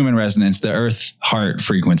 or the Schumann resonance, the earth heart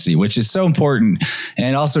frequency, which is so important.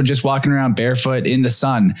 And also just walking around barefoot in the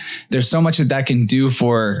sun, there's so much that can do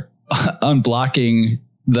for unblocking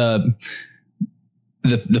the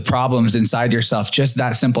problems inside yourself, just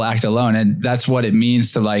that simple act alone. And that's what it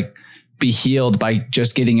means to like be healed by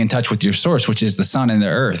just getting in touch with your source, which is the sun and the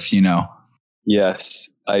earth, you know? Yes,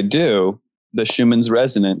 I do. The Schumann's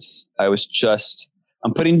resonance. I'm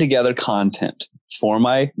putting together content for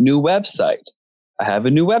my new website. I have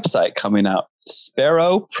a new website coming out,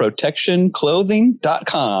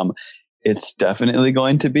 sparrowprotectionclothing.com. It's definitely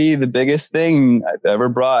going to be the biggest thing I've ever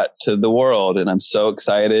brought to the world. And I'm so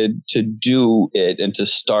excited to do it and to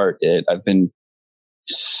start it. I've been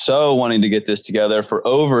so wanting to get this together for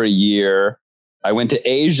over a year. I went to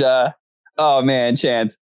Asia. Oh man,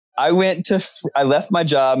 Chance. I left my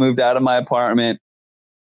job, moved out of my apartment.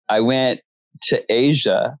 I went to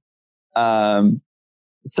Asia.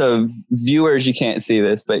 So viewers, you can't see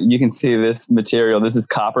this, but you can see this material. This is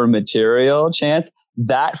copper material, Chance.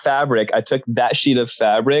 That fabric, I took that sheet of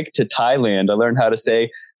fabric to Thailand. I learned how to say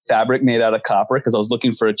fabric made out of copper because I was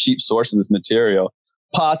looking for a cheap source of this material.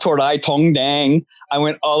 Pa Torai Tong Dang. I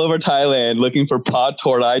went all over Thailand looking for Pa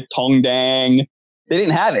Torai Tong Dang. They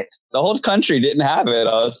didn't have it. The whole country didn't have it.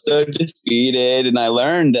 I was so defeated. And I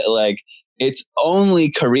learned that like it's only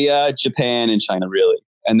Korea, Japan, and China really.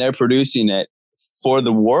 And they're producing it for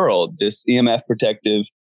the world, this EMF protective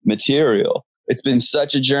material. It's been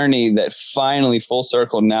such a journey that finally, full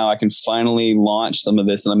circle, now I can finally launch some of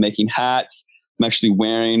this. And I'm making hats. I'm actually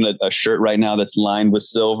wearing a shirt right now that's lined with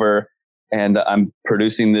silver. And I'm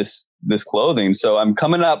producing this clothing. So I'm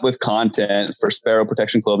coming up with content for Sparrow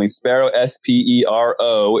Protection Clothing. Sparrow,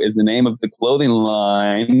 S-P-E-R-O, is the name of the clothing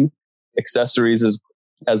line. Accessories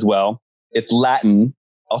as well. It's Latin,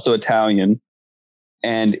 also Italian.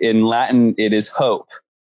 And in Latin, it is hope.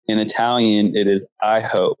 In Italian, it is I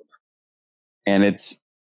hope. And it's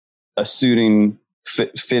a fitting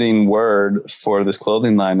word for this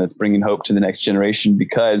clothing line that's bringing hope to the next generation,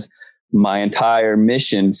 because my entire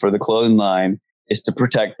mission for the clothing line is to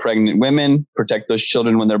protect pregnant women, protect those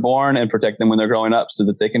children when they're born, and protect them when they're growing up so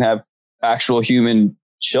that they can have actual human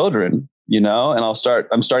children, you know? And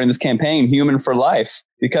I'm starting this campaign, Human for Life,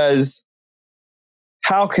 because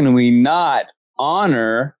how can we not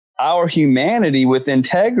honor our humanity with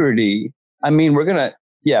integrity? I mean, we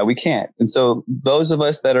can't. And so those of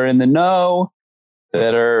us that are in the know,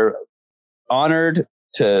 that are honored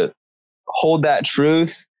to hold that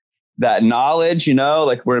truth, that knowledge, you know,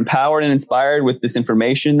 like we're empowered and inspired with this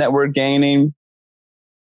information that we're gaining,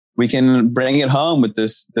 we can bring it home with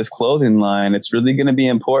this clothing line. It's really going to be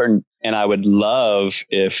important. And I would love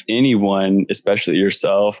if anyone, especially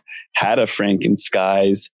yourself, had a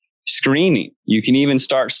Frankenskies screening. You can even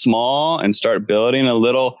start small and start building a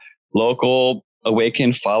little local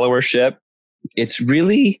awakened followership. It's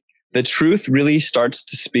really, the truth really starts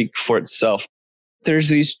to speak for itself. There's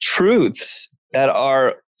these truths that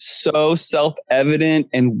are so self-evident.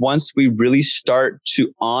 And once we really start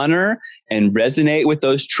to honor and resonate with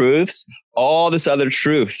those truths, all this other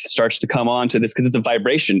truth starts to come onto this, because it's a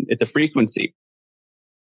vibration, it's a frequency.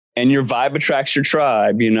 And your vibe attracts your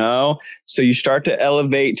tribe, you know? So you start to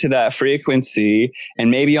elevate to that frequency.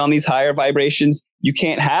 And maybe on these higher vibrations, you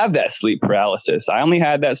can't have that sleep paralysis. I only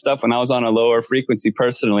had that stuff when I was on a lower frequency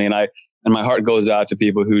personally. And my heart goes out to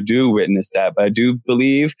people who do witness that. But I do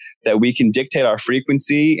believe that we can dictate our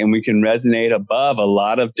frequency and we can resonate above a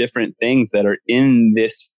lot of different things that are in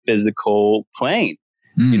this physical plane,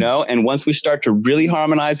 you know? And once we start to really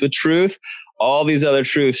harmonize with truth, all these other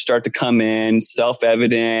truths start to come in,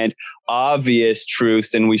 self-evident, obvious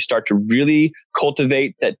truths, and we start to really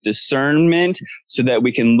cultivate that discernment so that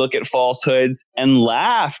we can look at falsehoods and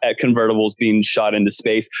laugh at convertibles being shot into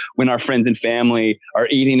space when our friends and family are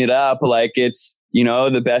eating it up like it's, you know,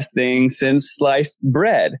 the best thing since sliced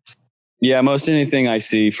bread. Yeah, most anything I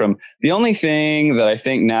see from the only thing that I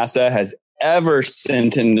think NASA has ever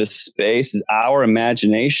sent into space is our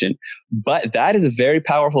imagination. But that is a very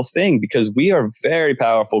powerful thing, because we are very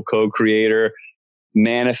powerful co-creator,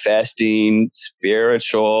 manifesting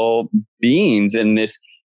spiritual beings in this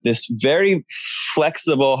very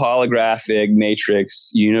flexible holographic matrix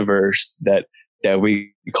universe that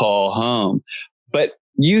we call home. But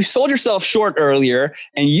you sold yourself short earlier,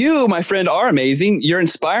 and you, my friend, are amazing. You're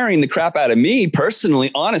inspiring the crap out of me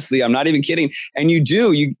personally. Honestly, I'm not even kidding. And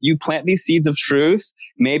you plant these seeds of truth.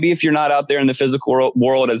 Maybe if you're not out there in the physical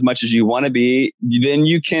world as much as you want to be, then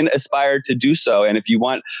you can aspire to do so. And if you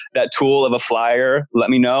want that tool of a flyer,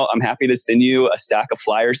 let me know. I'm happy to send you a stack of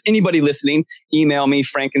flyers. Anybody listening, email me,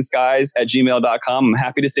 frankenskies@gmail.com. I'm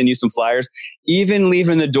happy to send you some flyers. Even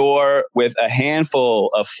leaving the door with a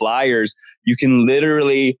handful of flyers, you can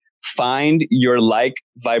literally find your like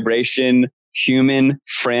vibration human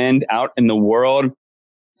friend out in the world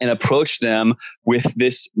and approach them with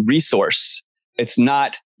this resource. It's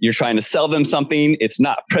not you're trying to sell them something. It's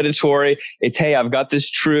not predatory. It's, hey, I've got this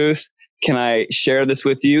truth. Can I share this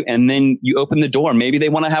with you? And then you open the door. Maybe they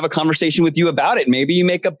want to have a conversation with you about it. Maybe you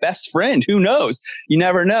make a best friend. Who knows? You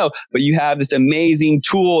never know. But you have this amazing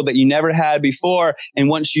tool that you never had before. And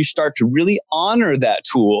once you start to really honor that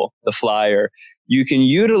tool, the flyer, you can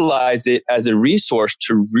utilize it as a resource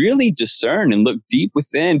to really discern and look deep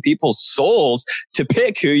within people's souls to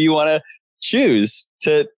pick who you want to choose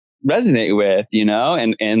to resonate with, you know,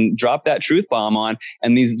 and drop that truth bomb on.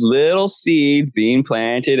 And these little seeds being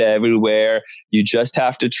planted everywhere, you just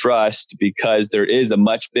have to trust, because there is a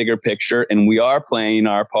much bigger picture and we are playing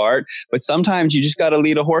our part. But sometimes you just got to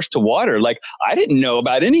lead a horse to water. Like, I didn't know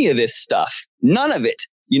about any of this stuff. None of it.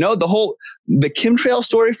 You know, the chemtrail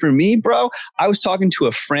story for me, bro, I was talking to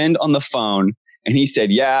a friend on the phone and he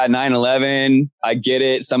said, yeah, 9/11, I get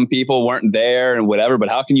it. Some people weren't there and whatever, but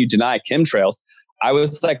how can you deny chemtrails? I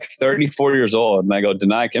was like 34 years old and I go,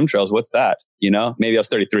 deny chemtrails? What's that? You know, maybe I was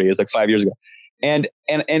 33. It was like 5 years ago. And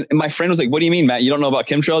my friend was like, what do you mean, Matt? You don't know about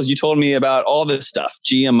chemtrails? You told me about all this stuff.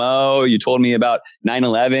 GMO. You told me about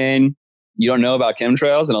 9/11. You don't know about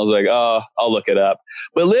chemtrails? And I was like, oh, I'll look it up.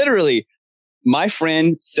 But literally, my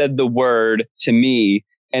friend said the word to me,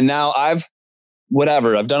 and now I've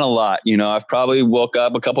done a lot. You know, I've probably woke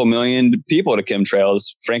up a couple million people to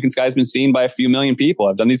chemtrails. Frankenskies been seen by a few million people.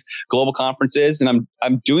 I've done these global conferences, and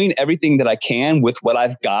I'm doing everything that I can with what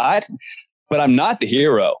I've got, but I'm not the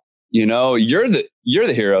hero. You know, you're the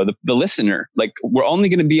hero, the listener. Like, we're only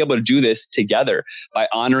going to be able to do this together by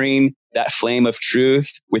honoring that flame of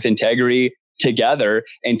truth with integrity together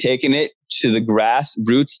and taking it to the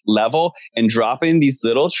grassroots level and dropping these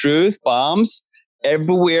little truth bombs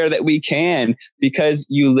everywhere that we can, because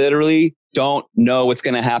you literally don't know what's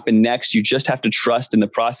going to happen next. You just have to trust in the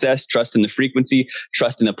process, trust in the frequency,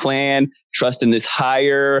 trust in the plan, trust in this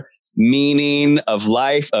higher meaning of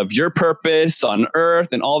life, of your purpose on earth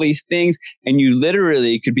and all these things. And you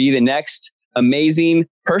literally could be the next amazing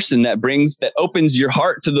person that opens your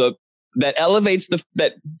heart to that elevates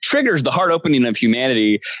that triggers the heart opening of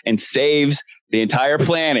humanity and saves the entire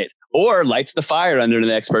planet, or lights the fire under the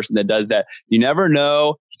next person that does that. You never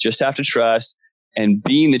know. You just have to trust. And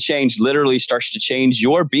being the change literally starts to change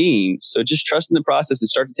your being. So just trust in the process and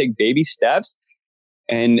start to take baby steps.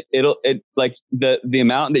 And it like the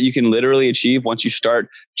amount that you can literally achieve once you start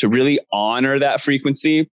to really honor that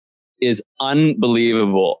frequency is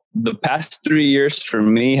unbelievable. The past 3 years for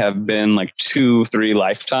me have been like 2-3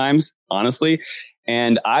 lifetimes, honestly.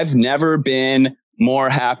 And I've never been more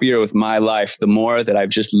happier with my life the more that I've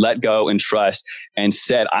just let go and trust and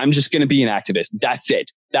said, I'm just going to be an activist. That's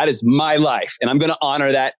it. That is my life. And I'm going to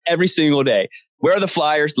honor that every single day. Where are the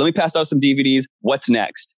flyers? Let me pass out some DVDs. What's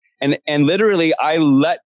next? And literally I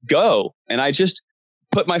let go and I just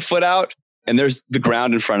put my foot out and there's the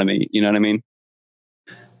ground in front of me. You know what I mean?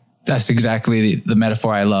 That's exactly the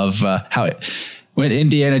metaphor I love. When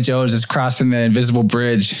Indiana Jones is crossing the invisible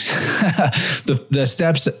bridge, the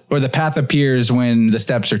steps or the path appears when the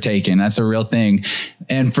steps are taken. That's a real thing.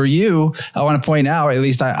 And for you, I want to point out, at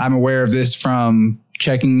least I'm aware of this from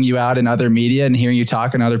checking you out in other media and hearing you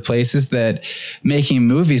talk in other places, that making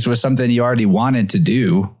movies was something you already wanted to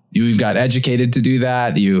do. You got educated to do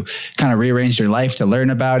that. You kind of rearranged your life to learn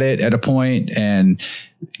about it at a point. And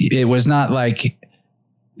it was not like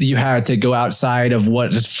you had to go outside of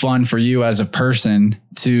what is fun for you as a person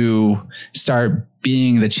to start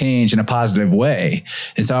being the change in a positive way.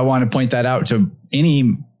 And so I want to point that out to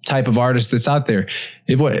any type of artist that's out there.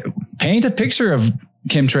 Paint a picture of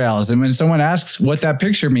chemtrails. And when someone asks what that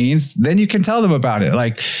picture means, then you can tell them about it.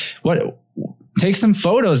 Like, take some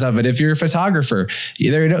photos of it. If you're a photographer,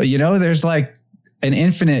 there's like an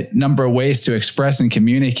infinite number of ways to express and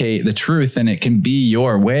communicate the truth, and it can be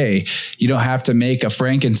your way. You don't have to make a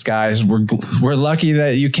Frankenskies. We're lucky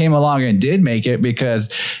that you came along and did make it,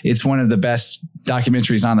 because it's one of the best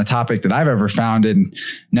documentaries on the topic that I've ever found, and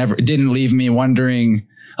didn't leave me wondering.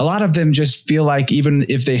 A lot of them just feel like, even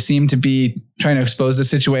if they seem to be trying to expose the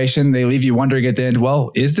situation, they leave you wondering at the end,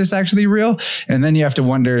 well, is this actually real? And then you have to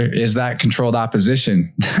wonder, is that controlled opposition?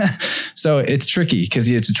 So it's tricky because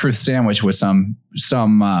it's a truth sandwich with some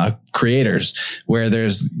creators, where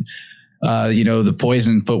there's, the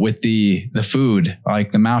poison put with the food,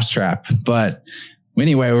 like the mousetrap. But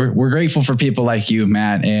anyway, we're grateful for people like you,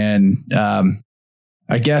 Matt. And,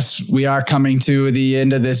 I guess we are coming to the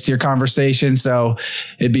end of this here conversation, so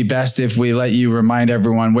it'd be best if we let you remind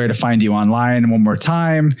everyone where to find you online one more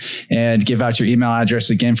time, and give out your email address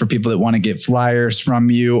again for people that want to get flyers from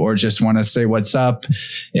you or just want to say what's up.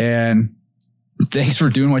 And thanks for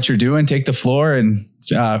doing what you're doing. Take the floor and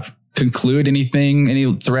conclude any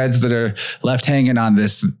threads that are left hanging on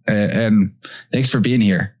this. And thanks for being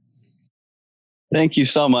here. Thank you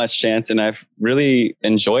so much, Chance. And I've really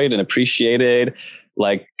enjoyed and appreciated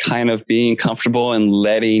kind of being comfortable and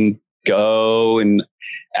letting go. And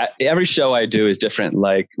every show I do is different,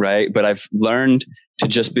 right? But I've learned to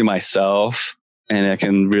just be myself, and I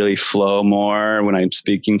can really flow more when I'm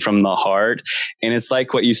speaking from the heart. And it's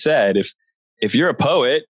like what you said, if you're a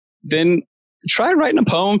poet, then try writing a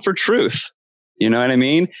poem for truth. You know what I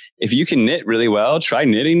mean? If you can knit really well, try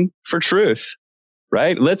knitting for truth,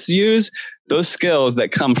 right? Let's use those skills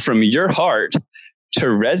that come from your heart to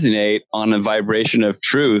resonate on a vibration of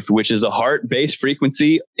truth, which is a heart-based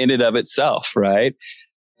frequency in and of itself, right?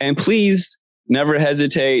 And please never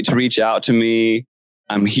hesitate to reach out to me.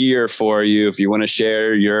 I'm here for you. If you want to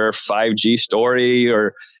share your 5G story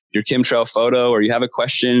or your chemtrail photo, or you have a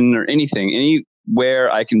question or anything, anywhere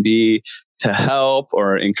I can be to help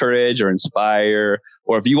or encourage or inspire,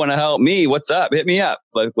 or if you want to help me, what's up? Hit me up.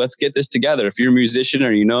 Let's get this together. If you're a musician,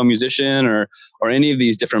 or a musician, or any of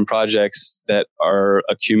these different projects that are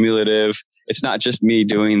accumulative, it's not just me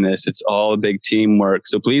doing this. It's all a big teamwork.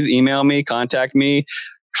 So please email me, contact me,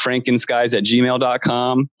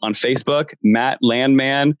 frankenskies@gmail.com, on Facebook, Matt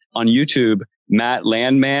Landman, on YouTube, Matt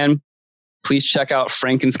Landman. Please check out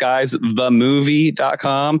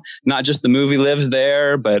frankenskiesthemovie.com. Not just The Movie Lives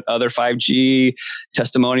there, but other 5G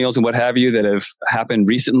testimonials and what have you that have happened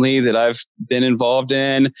recently that I've been involved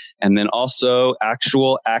in. And then also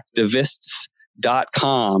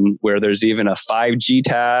actualactivists.com, where there's even a 5G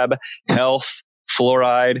tab, health,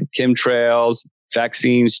 fluoride, chemtrails,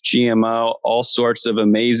 vaccines, GMO, all sorts of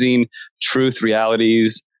amazing truth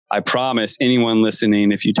realities. I promise anyone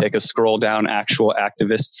listening, if you take a scroll down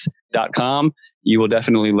actualactivists.com, you will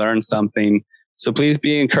definitely learn something. So please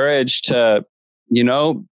be encouraged to,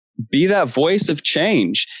 be that voice of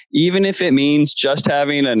change, even if it means just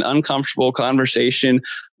having an uncomfortable conversation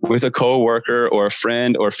with a coworker or a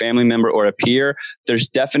friend or family member or a peer. There's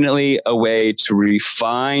definitely a way to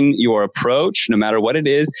refine your approach, no matter what it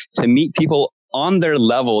is, to meet people on their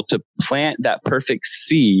level, to plant that perfect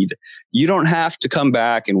seed. You don't have to come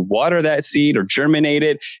back and water that seed or germinate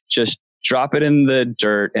it. Just drop it in the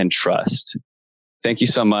dirt and trust. Thank you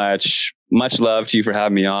so much. Much love to you for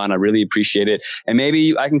having me on. I really appreciate it. And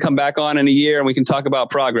maybe I can come back on in a year and we can talk about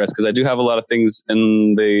progress, because I do have a lot of things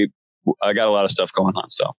I got a lot of stuff going on.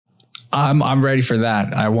 So I'm ready for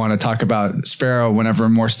that. I want to talk about Sparrow whenever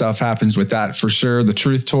more stuff happens with that for sure. The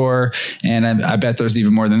Truth Tour. And I bet there's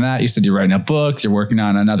even more than that. You said you're writing a book. You're working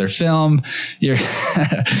on another film. You're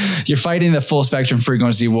fighting the full spectrum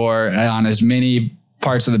frequency war on as many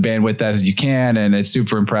parts of the bandwidth as you can. And it's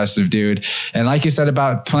super impressive, dude. And like you said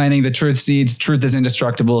about planting the truth seeds, truth is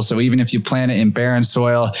indestructible. So even if you plant it in barren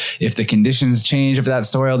soil, if the conditions change of that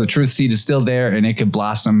soil, the truth seed is still there and it could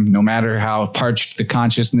blossom no matter how parched the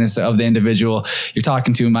consciousness of the individual you're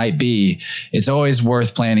talking to might be. It's always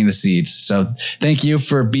worth planting the seeds. So thank you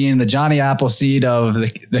for being the Johnny Appleseed of the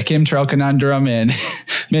chemtrail conundrum and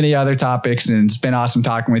many other topics. And it's been awesome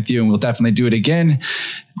talking with you, and we'll definitely do it again.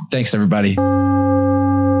 Thanks, everybody.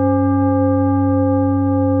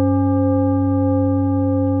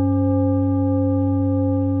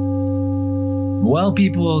 Well,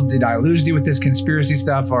 people, did I lose you with this conspiracy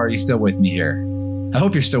stuff, or are you still with me here? I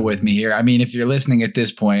hope you're still with me here. I mean, if you're listening at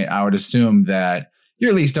this point, I would assume that you're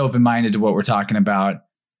at least open-minded to what we're talking about.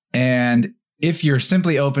 And if you're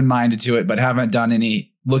simply open-minded to it but haven't done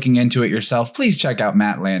any looking into it yourself, please check out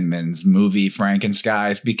Matt Landman's movie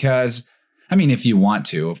Frankenskies, because, I mean, if you want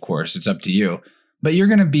to, of course, it's up to you. But you're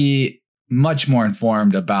going to be much more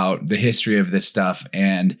informed about the history of this stuff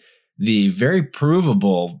and the very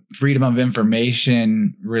provable Freedom of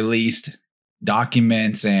Information released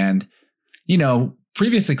documents and,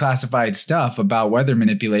 previously classified stuff about weather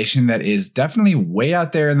manipulation that is definitely way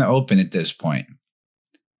out there in the open at this point.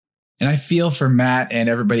 And I feel for Matt and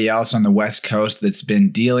everybody else on the West Coast that's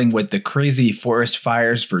been dealing with the crazy forest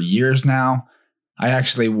fires for years now. I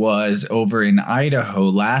actually was over in Idaho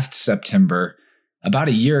last September, about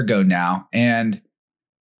a year ago now, and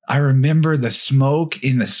I remember the smoke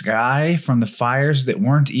in the sky from the fires that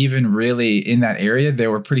weren't even really in that area. They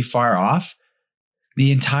were pretty far off.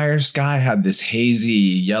 The entire sky had this hazy,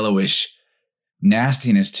 yellowish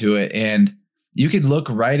nastiness to it. And you could look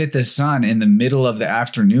right at the sun in the middle of the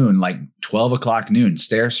afternoon, like 12 o'clock noon,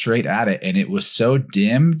 stare straight at it. And it was so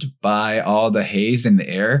dimmed by all the haze in the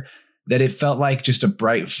air that it felt like just a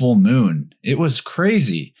bright full moon. It was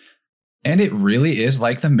crazy. And it really is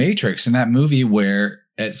like the Matrix in that movie where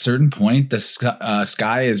at a certain point the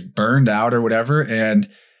sky is burned out or whatever. And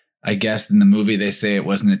I guess in the movie they say it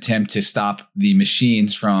was an attempt to stop the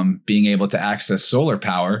machines from being able to access solar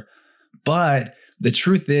power. But the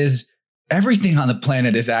truth is everything on the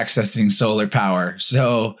planet is accessing solar power.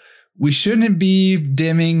 So we shouldn't be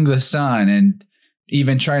dimming the sun and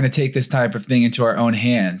even trying to take this type of thing into our own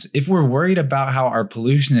hands. If we're worried about how our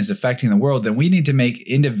pollution is affecting the world, then we need to make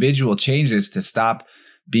individual changes to stop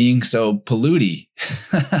being so polluty.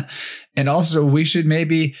 And also, we should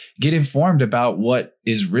maybe get informed about what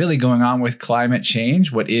is really going on with climate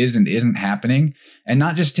change, what is and isn't happening, and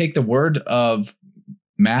not just take the word of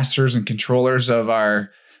masters and controllers of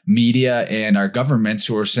our media and our governments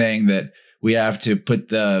who are saying that we have to put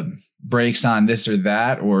the brakes on this or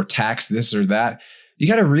that or tax this or that. You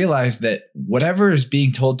got to realize that whatever is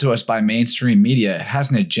being told to us by mainstream media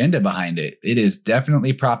has an agenda behind it. It is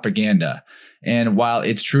definitely propaganda. And while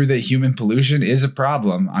it's true that human pollution is a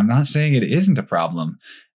problem, I'm not saying it isn't a problem.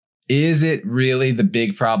 Is it really the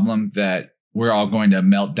big problem that we're all going to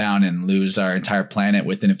melt down and lose our entire planet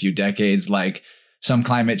within a few decades, like some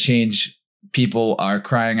climate change people are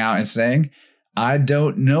crying out and saying? I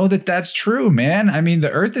don't know that that's true, man. I mean,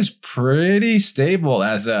 the Earth is pretty stable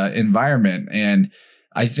as an environment. And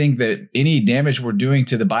I think that any damage we're doing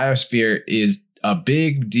to the biosphere is a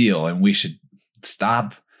big deal. And we should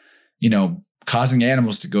stop, causing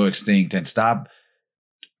animals to go extinct and stop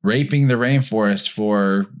raping the rainforest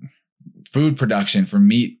for food production, for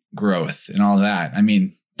meat growth and all that. I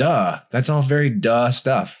mean, that's all very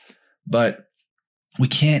stuff. But we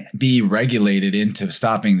can't be regulated into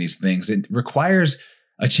stopping these things. It requires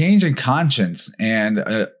a change in conscience and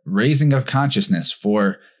a raising of consciousness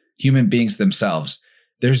for human beings themselves.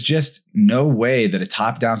 There's just no way that a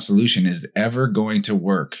top-down solution is ever going to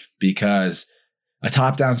work, because a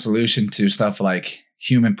top-down solution to stuff like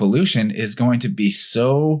human pollution is going to be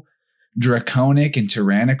so draconic and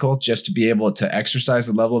tyrannical just to be able to exercise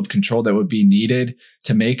the level of control that would be needed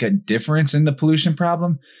to make a difference in the pollution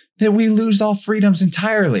problem that we lose all freedoms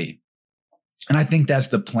entirely. And I think that's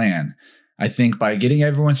the plan. I think by getting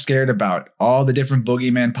everyone scared about all the different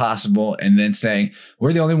boogeymen possible and then saying,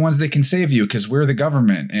 we're the only ones that can save you because we're the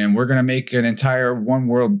government and we're going to make an entire one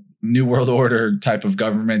world, new world order type of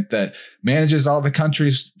government that manages all the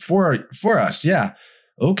countries for us. Yeah.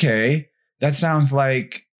 Okay. That sounds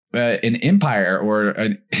like an empire,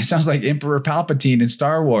 it sounds like Emperor Palpatine in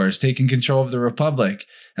Star Wars taking control of the Republic.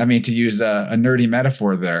 I mean, to use a nerdy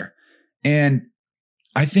metaphor there. And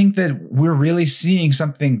I think that we're really seeing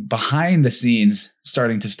something behind the scenes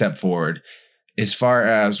starting to step forward as far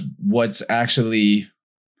as what's actually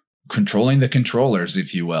controlling the controllers,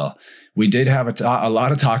 if you will. We did have a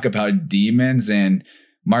lot of talk about demons and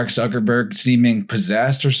Mark Zuckerberg seeming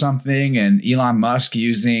possessed or something, and Elon Musk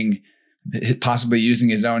possibly using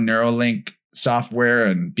his own Neuralink software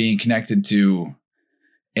and being connected to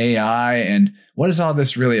AI. And what is all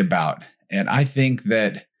this really about? And I think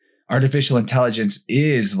that artificial intelligence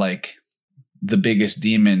is like the biggest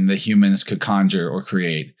demon that humans could conjure or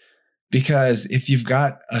create. Because if you've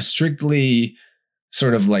got a strictly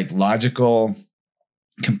sort of like logical,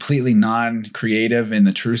 completely non-creative in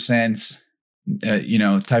the true sense,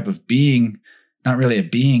 type of being, not really a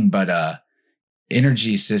being, but a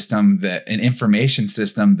energy system, an information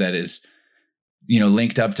system that is,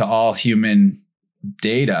 linked up to all human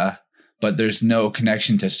data, but there's no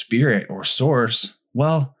connection to spirit or source.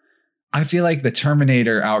 Well, I feel like the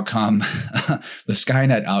Terminator outcome, the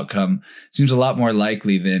Skynet outcome, seems a lot more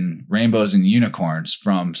likely than rainbows and unicorns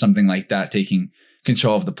from something like that taking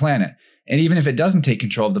control of the planet. And even if it doesn't take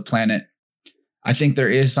control of the planet, I think there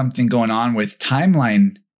is something going on with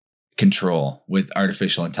timeline control with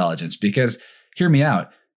artificial intelligence. Because, hear me out,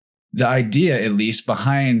 the idea, at least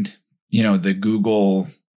behind, the Google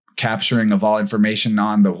capturing of all information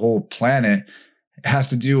on the whole planet, has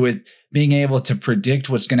to do with being able to predict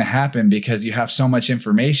what's going to happen, because you have so much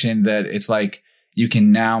information that it's like you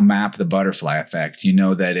can now map the butterfly effect. You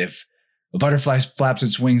know that if a butterfly flaps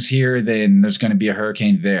its wings here, then there's going to be a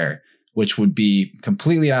hurricane there, which would be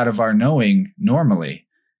completely out of our knowing normally.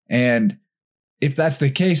 And if that's the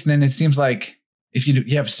case, then it seems like if you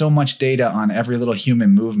have so much data on every little human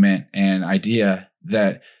movement and idea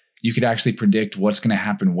that you could actually predict what's going to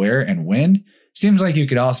happen where and when, seems like you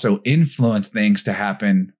could also influence things to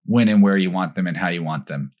happen when and where you want them and how you want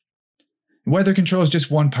them. Weather control is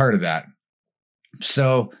just one part of that.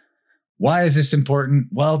 So why is this important?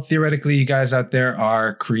 Well, theoretically, you guys out there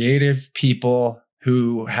are creative people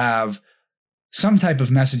who have some type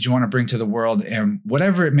of message you want to bring to the world, and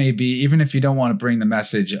whatever it may be, even if you don't want to bring the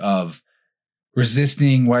message of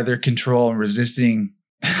resisting weather control and resisting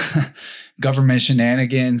government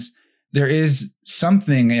shenanigans, there is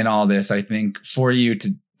something in all this, I think, for you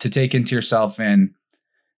to take into yourself and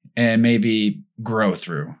maybe grow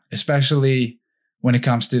through, especially when it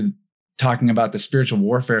comes to talking about the spiritual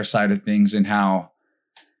warfare side of things and how,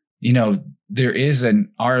 there is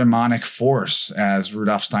an Ahrimanic force, as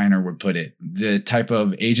Rudolf Steiner would put it, the type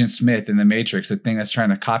of Agent Smith in the Matrix, the thing that's trying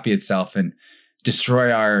to copy itself and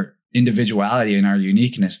destroy our individuality and our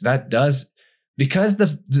uniqueness. That does, because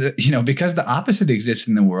because the opposite exists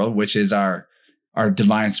in the world, which is our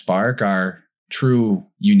divine spark, our true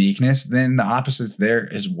uniqueness, then the opposite's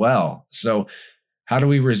there as well. So how do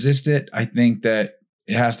we resist it? I think that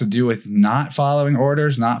it has to do with not following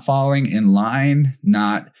orders, not falling in line,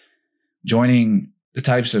 not joining the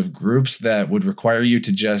types of groups that would require you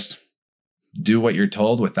to just do what you're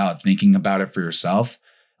told without thinking about it for yourself.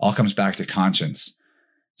 All comes back to conscience.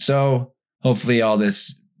 So hopefully all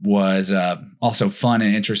this was also fun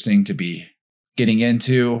and interesting to be getting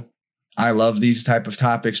into. I love these type of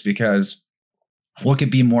topics because what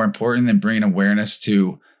could be more important than bringing awareness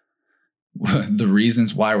to the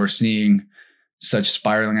reasons why we're seeing such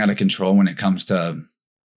spiraling out of control when it comes to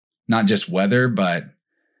not just weather, but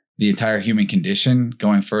the entire human condition,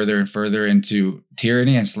 going further and further into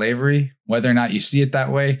tyranny and slavery, whether or not you see it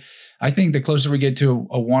that way. I think the closer we get to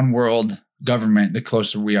a one world government, the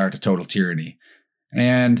closer we are to total tyranny.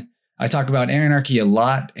 And I talk about anarchy a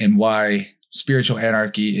lot and why spiritual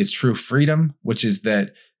anarchy is true freedom, which is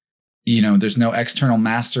that, there's no external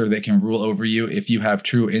master that can rule over you if you have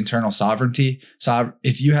true internal sovereignty. So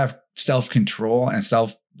if you have self-control and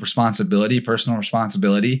self-responsibility, personal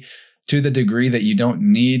responsibility, to the degree that you don't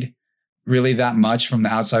need really that much from the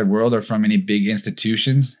outside world or from any big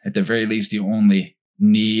institutions. At the very least, you only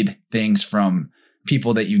need things from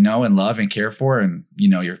people that you know and love and care for, and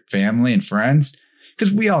your family and friends,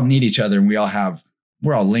 because we all need each other and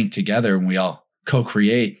we're all linked together and we all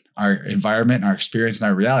co-create our environment, our experience, and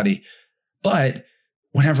our reality. But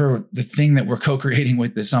whenever the thing that we're co-creating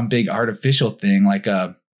with is some big artificial thing, like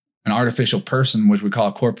an artificial person, which we call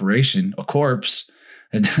a corporation, a corpse,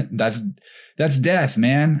 and that's death,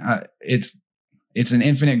 man. It's an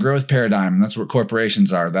infinite growth paradigm. That's what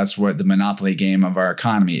corporations are. That's what the monopoly game of our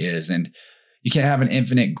economy is. And you can't have an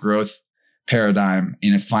infinite growth paradigm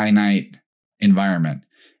in a finite environment.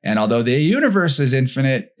 And although the universe is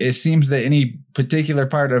infinite, it seems that any particular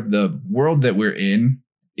part of the world that we're in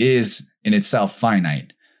is in itself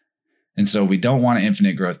finite. And so we don't want an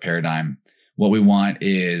infinite growth paradigm. What we want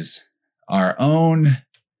is our own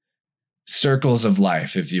circles of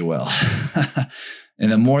life, if you will.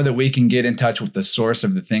 And the more that we can get in touch with the source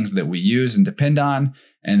of the things that we use and depend on,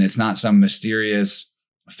 and it's not some mysterious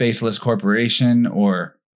faceless corporation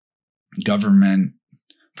or government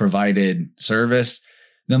provided service,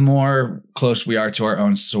 the more close we are to our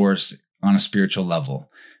own source on a spiritual level.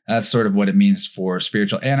 That's sort of what it means for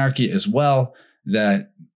spiritual anarchy as well,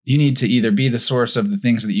 that you need to either be the source of the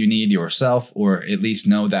things that you need yourself, or at least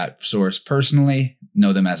know that source personally,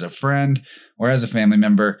 know them as a friend or as a family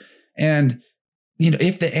member. And,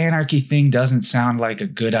 if the anarchy thing doesn't sound like a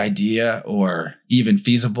good idea or even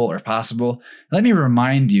feasible or possible, let me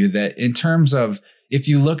remind you that in terms of, if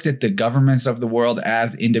you looked at the governments of the world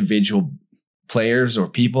as individual players or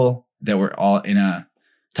people that were all in a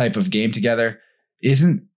type of game together,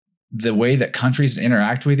 isn't the way that countries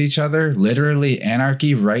interact with each other literally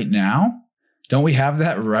anarchy right now? Don't we have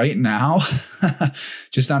that right now?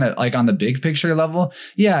 Just on the big picture level?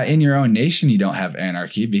 Yeah, in your own nation, you don't have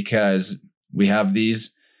anarchy because we have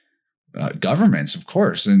these governments, of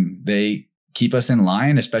course, and they keep us in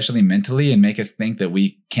line, especially mentally, and make us think that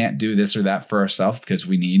we can't do this or that for ourselves because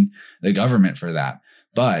we need the government for that.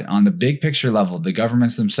 But on the big picture level, the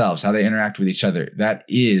governments themselves, how they interact with each other, that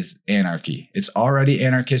is anarchy. It's already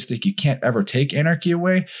anarchistic. You can't ever take anarchy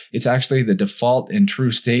away. It's actually the default and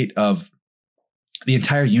true state of the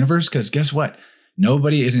entire universe, because guess what?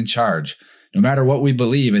 Nobody is in charge. No matter what we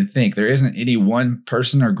believe and think, there isn't any one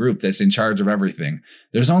person or group that's in charge of everything.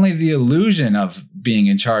 There's only the illusion of being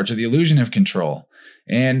in charge, or the illusion of control.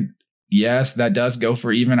 And yes, that does go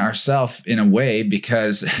for even ourselves in a way,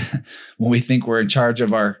 because when we think we're in charge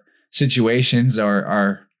of our situations or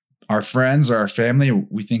our friends or our family,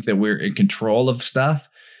 we think that we're in control of stuff.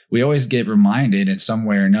 We always get reminded in some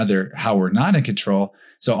way or another how we're not in control.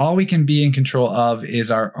 So all we can be in control of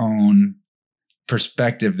is our own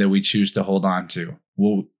perspective that we choose to hold on to.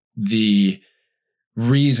 Well, the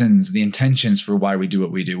reasons, the intentions for why we do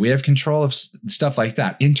what we do. We have control of stuff like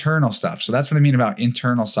that, internal stuff. So that's what I mean about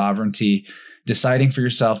internal sovereignty, deciding for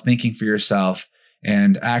yourself, thinking for yourself,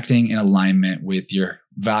 and acting in alignment with your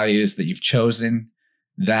values that you've chosen.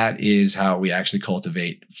 That is how we actually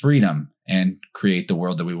cultivate freedom and create the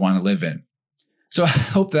world that we want to live in. So I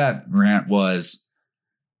hope that rant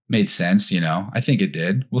made sense. I think it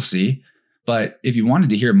did. We'll see. But if you wanted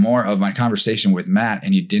to hear more of my conversation with Matt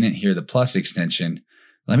and you didn't hear the Plus extension,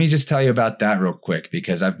 let me just tell you about that real quick,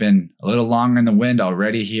 because I've been a little long in the wind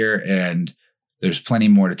already here and there's plenty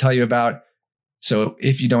more to tell you about. So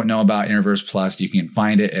if you don't know about Interverse Plus, you can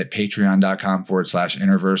find it at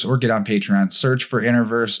patreon.com/Interverse, or get on Patreon, search for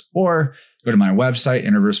Interverse, or go to my website,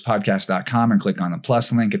 interversepodcast.com, and click on the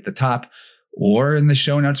Plus link at the top, or in the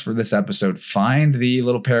show notes for this episode, find the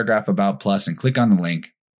little paragraph about Plus and click on the link.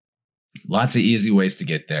 Lots of easy ways to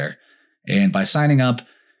get there. And by signing up,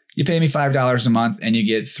 you pay me $5 a month and you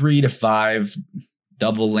get 3 to 5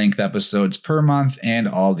 double length episodes per month, and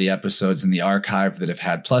all the episodes in the archive that have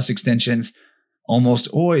had Plus extensions. Almost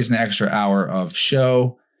always an extra hour of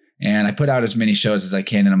show. And I put out as many shows as I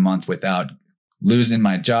can in a month without losing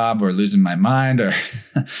my job or losing my mind, or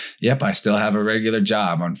yep, I still have a regular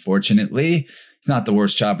job. Unfortunately, it's not the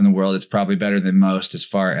worst job in the world. It's probably better than most as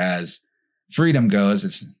far as freedom goes.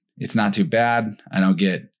 It's not too bad. I don't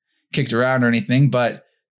get kicked around or anything, but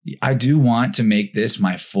I do want to make this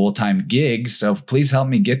my full-time gig. So please help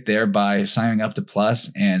me get there by signing up to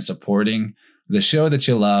Plus and supporting the show that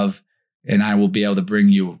you love. And I will be able to bring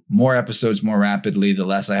you more episodes more rapidly, the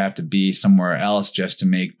less I have to be somewhere else just to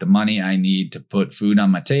make the money I need to put food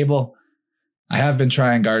on my table. I have been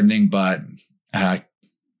trying gardening, but I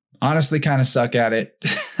honestly kind of suck at it.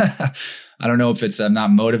 I don't know if it's I'm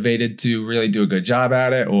not motivated to really do a good job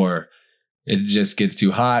at it, or it just gets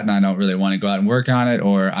too hot and I don't really want to go out and work on it,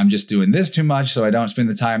 or I'm just doing this too much so I don't spend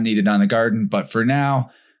the time needed on the garden. But for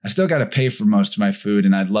now, I still got to pay for most of my food,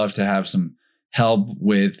 and I'd love to have some help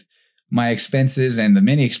with my expenses and the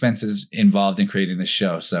many expenses involved in creating the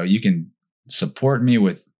show. So you can support me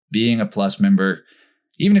with being a Plus member,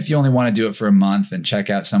 even if you only want to do it for a month and check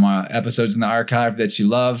out some episodes in the archive that you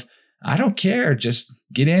love. I don't care. Just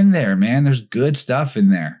get in there, man. There's good stuff in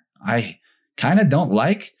there. I kind of don't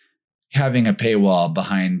like having a paywall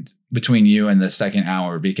between you and the second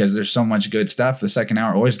hour, because there's so much good stuff. The second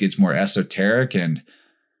hour always gets more esoteric and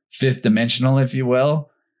fifth dimensional, if you will.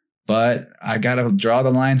 But I got to draw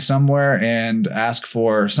the line somewhere and ask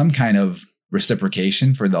for some kind of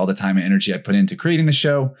reciprocation for all the time and energy I put into creating the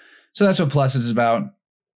show. So that's what Plus is about.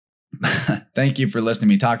 Thank you for listening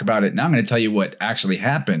to me talk about it. Now I'm going to tell you what actually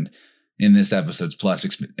happened in this episode's Plus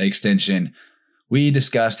extension. We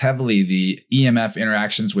discussed heavily the EMF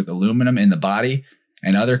interactions with aluminum in the body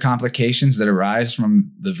and other complications that arise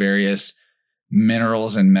from the various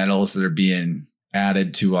minerals and metals that are being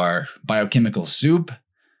added to our biochemical soup.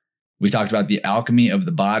 We talked about the alchemy of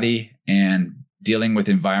the body and dealing with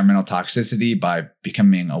environmental toxicity by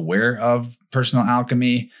becoming aware of personal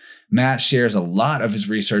alchemy. Matt shares a lot of his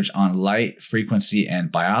research on light, frequency,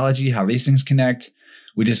 and biology, how these things connect.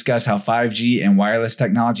 We discuss how 5G and wireless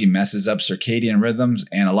technology messes up circadian rhythms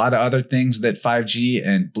and a lot of other things that 5G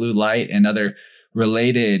and blue light and other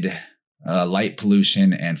related light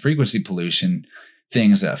pollution and frequency pollution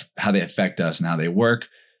things, how they affect us and how they work.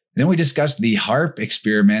 Then we discussed the HAARP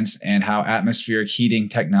experiments and how atmospheric heating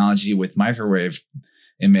technology with microwave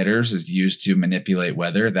emitters is used to manipulate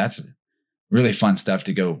weather. That's really fun stuff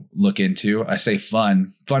to go look into. I say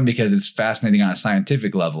fun because it's fascinating on a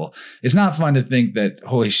scientific level. It's not fun to think that,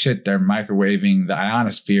 holy shit, they're microwaving the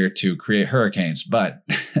ionosphere to create hurricanes, but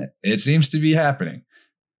it seems to be happening.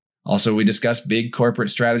 Also, we discussed big corporate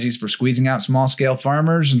strategies for squeezing out small-scale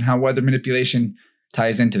farmers and how weather manipulation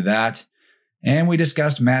ties into that. And we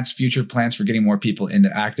discussed Matt's future plans for getting more people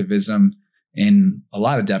into activism in a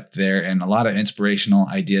lot of depth there and a lot of inspirational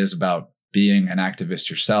ideas about being an activist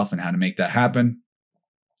yourself and how to make that happen.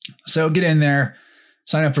 So get in there,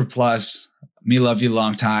 sign up for Plus. Me love you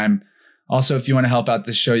long time. Also, if you want to help out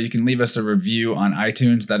this show, you can leave us a review on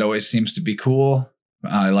iTunes. That always seems to be cool.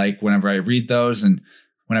 I like whenever I read those, and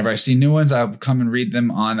whenever I see new ones, I'll come and read them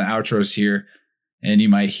on the outros here, and you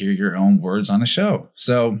might hear your own words on the show.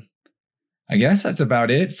 So I guess that's about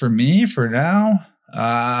it for me for now.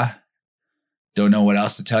 Don't know what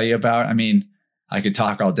else to tell you about. I mean, I could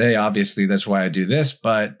talk all day. Obviously, that's why I do this,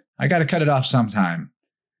 but I got to cut it off sometime.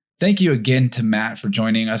 Thank you again to Matt for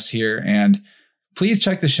joining us here. And please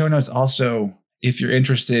check the show notes also if you're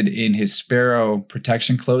interested in his Sparrow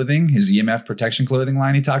protection clothing, his EMF protection clothing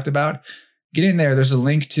line he talked about. Get in there. There's a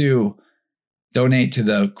link to donate to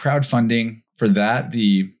the crowdfunding for that.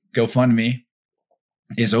 The GoFundMe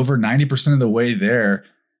is over 90% of the way there.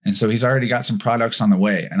 And so he's already got some products on the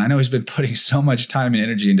way. And I know he's been putting so much time and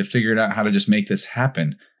energy into figuring out how to just make this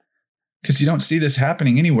happen, because you don't see this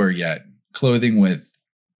happening anywhere yet. Clothing with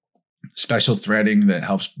special threading that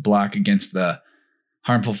helps block against the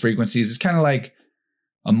harmful frequencies. It's kind of like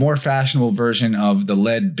a more fashionable version of the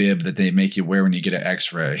lead bib that they make you wear when you get an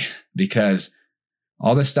X-ray, because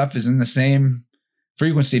all this stuff is in the same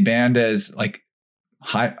frequency band as like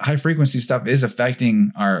high frequency stuff is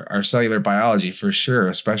affecting our cellular biology for sure,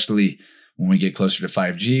 especially when we get closer to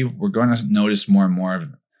 5G. We're going to notice more and more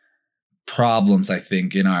problems, I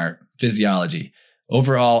think, in our physiology.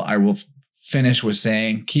 Overall, I will finish with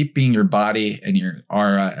saying keeping your body and your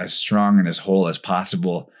aura as strong and as whole as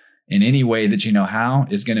possible in any way that you know how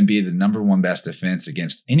is going to be the number one best defense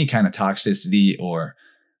against any kind of toxicity or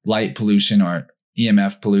light pollution or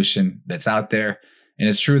EMF pollution that's out there. And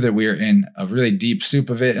it's true that we are in a really deep soup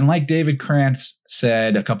of it. And like David Krantz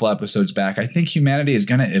said a couple episodes back, I think humanity is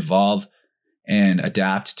going to evolve and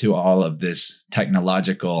adapt to all of this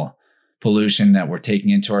technological pollution that we're taking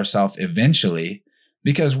into ourselves eventually,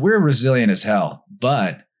 because we're resilient as hell.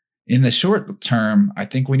 But in the short term, I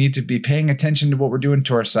think we need to be paying attention to what we're doing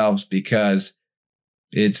to ourselves, because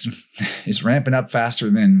it's ramping up faster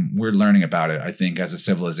than we're learning about it, I think, as a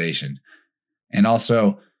civilization. And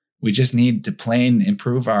also, we just need to plain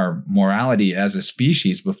improve our morality as a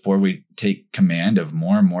species before we take command of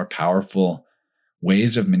more and more powerful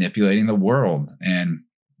ways of manipulating the world and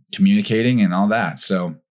communicating and all that.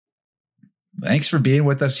 So thanks for being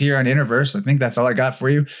with us here on Interverse. I think that's all I got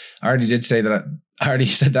for you. I already said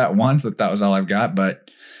that once, that was all I've got,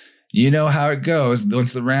 but you know how it goes.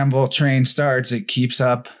 Once the ramble train starts, it keeps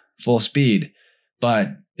up full speed.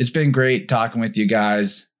 But it's been great talking with you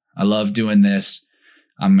guys. I love doing this.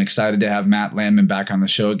 I'm excited to have Matt Landman back on the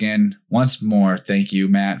show again. Once more, thank you,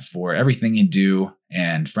 Matt, for everything you do.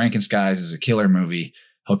 And Frankenskies is a killer movie.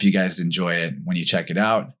 Hope you guys enjoy it when you check it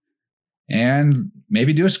out. And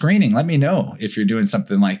maybe do a screening. Let me know if you're doing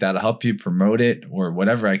something like that. I'll help you promote it or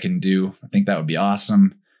whatever I can do. I think that would be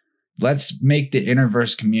awesome. Let's make the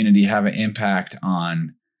Interverse community have an impact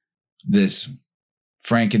on this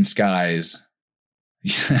Frankenskies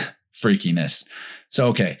freakiness. So,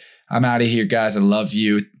 okay. I'm out of here, guys. I love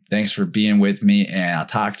you. Thanks for being with me, and I'll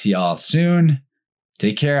talk to you all soon.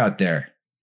 Take care out there.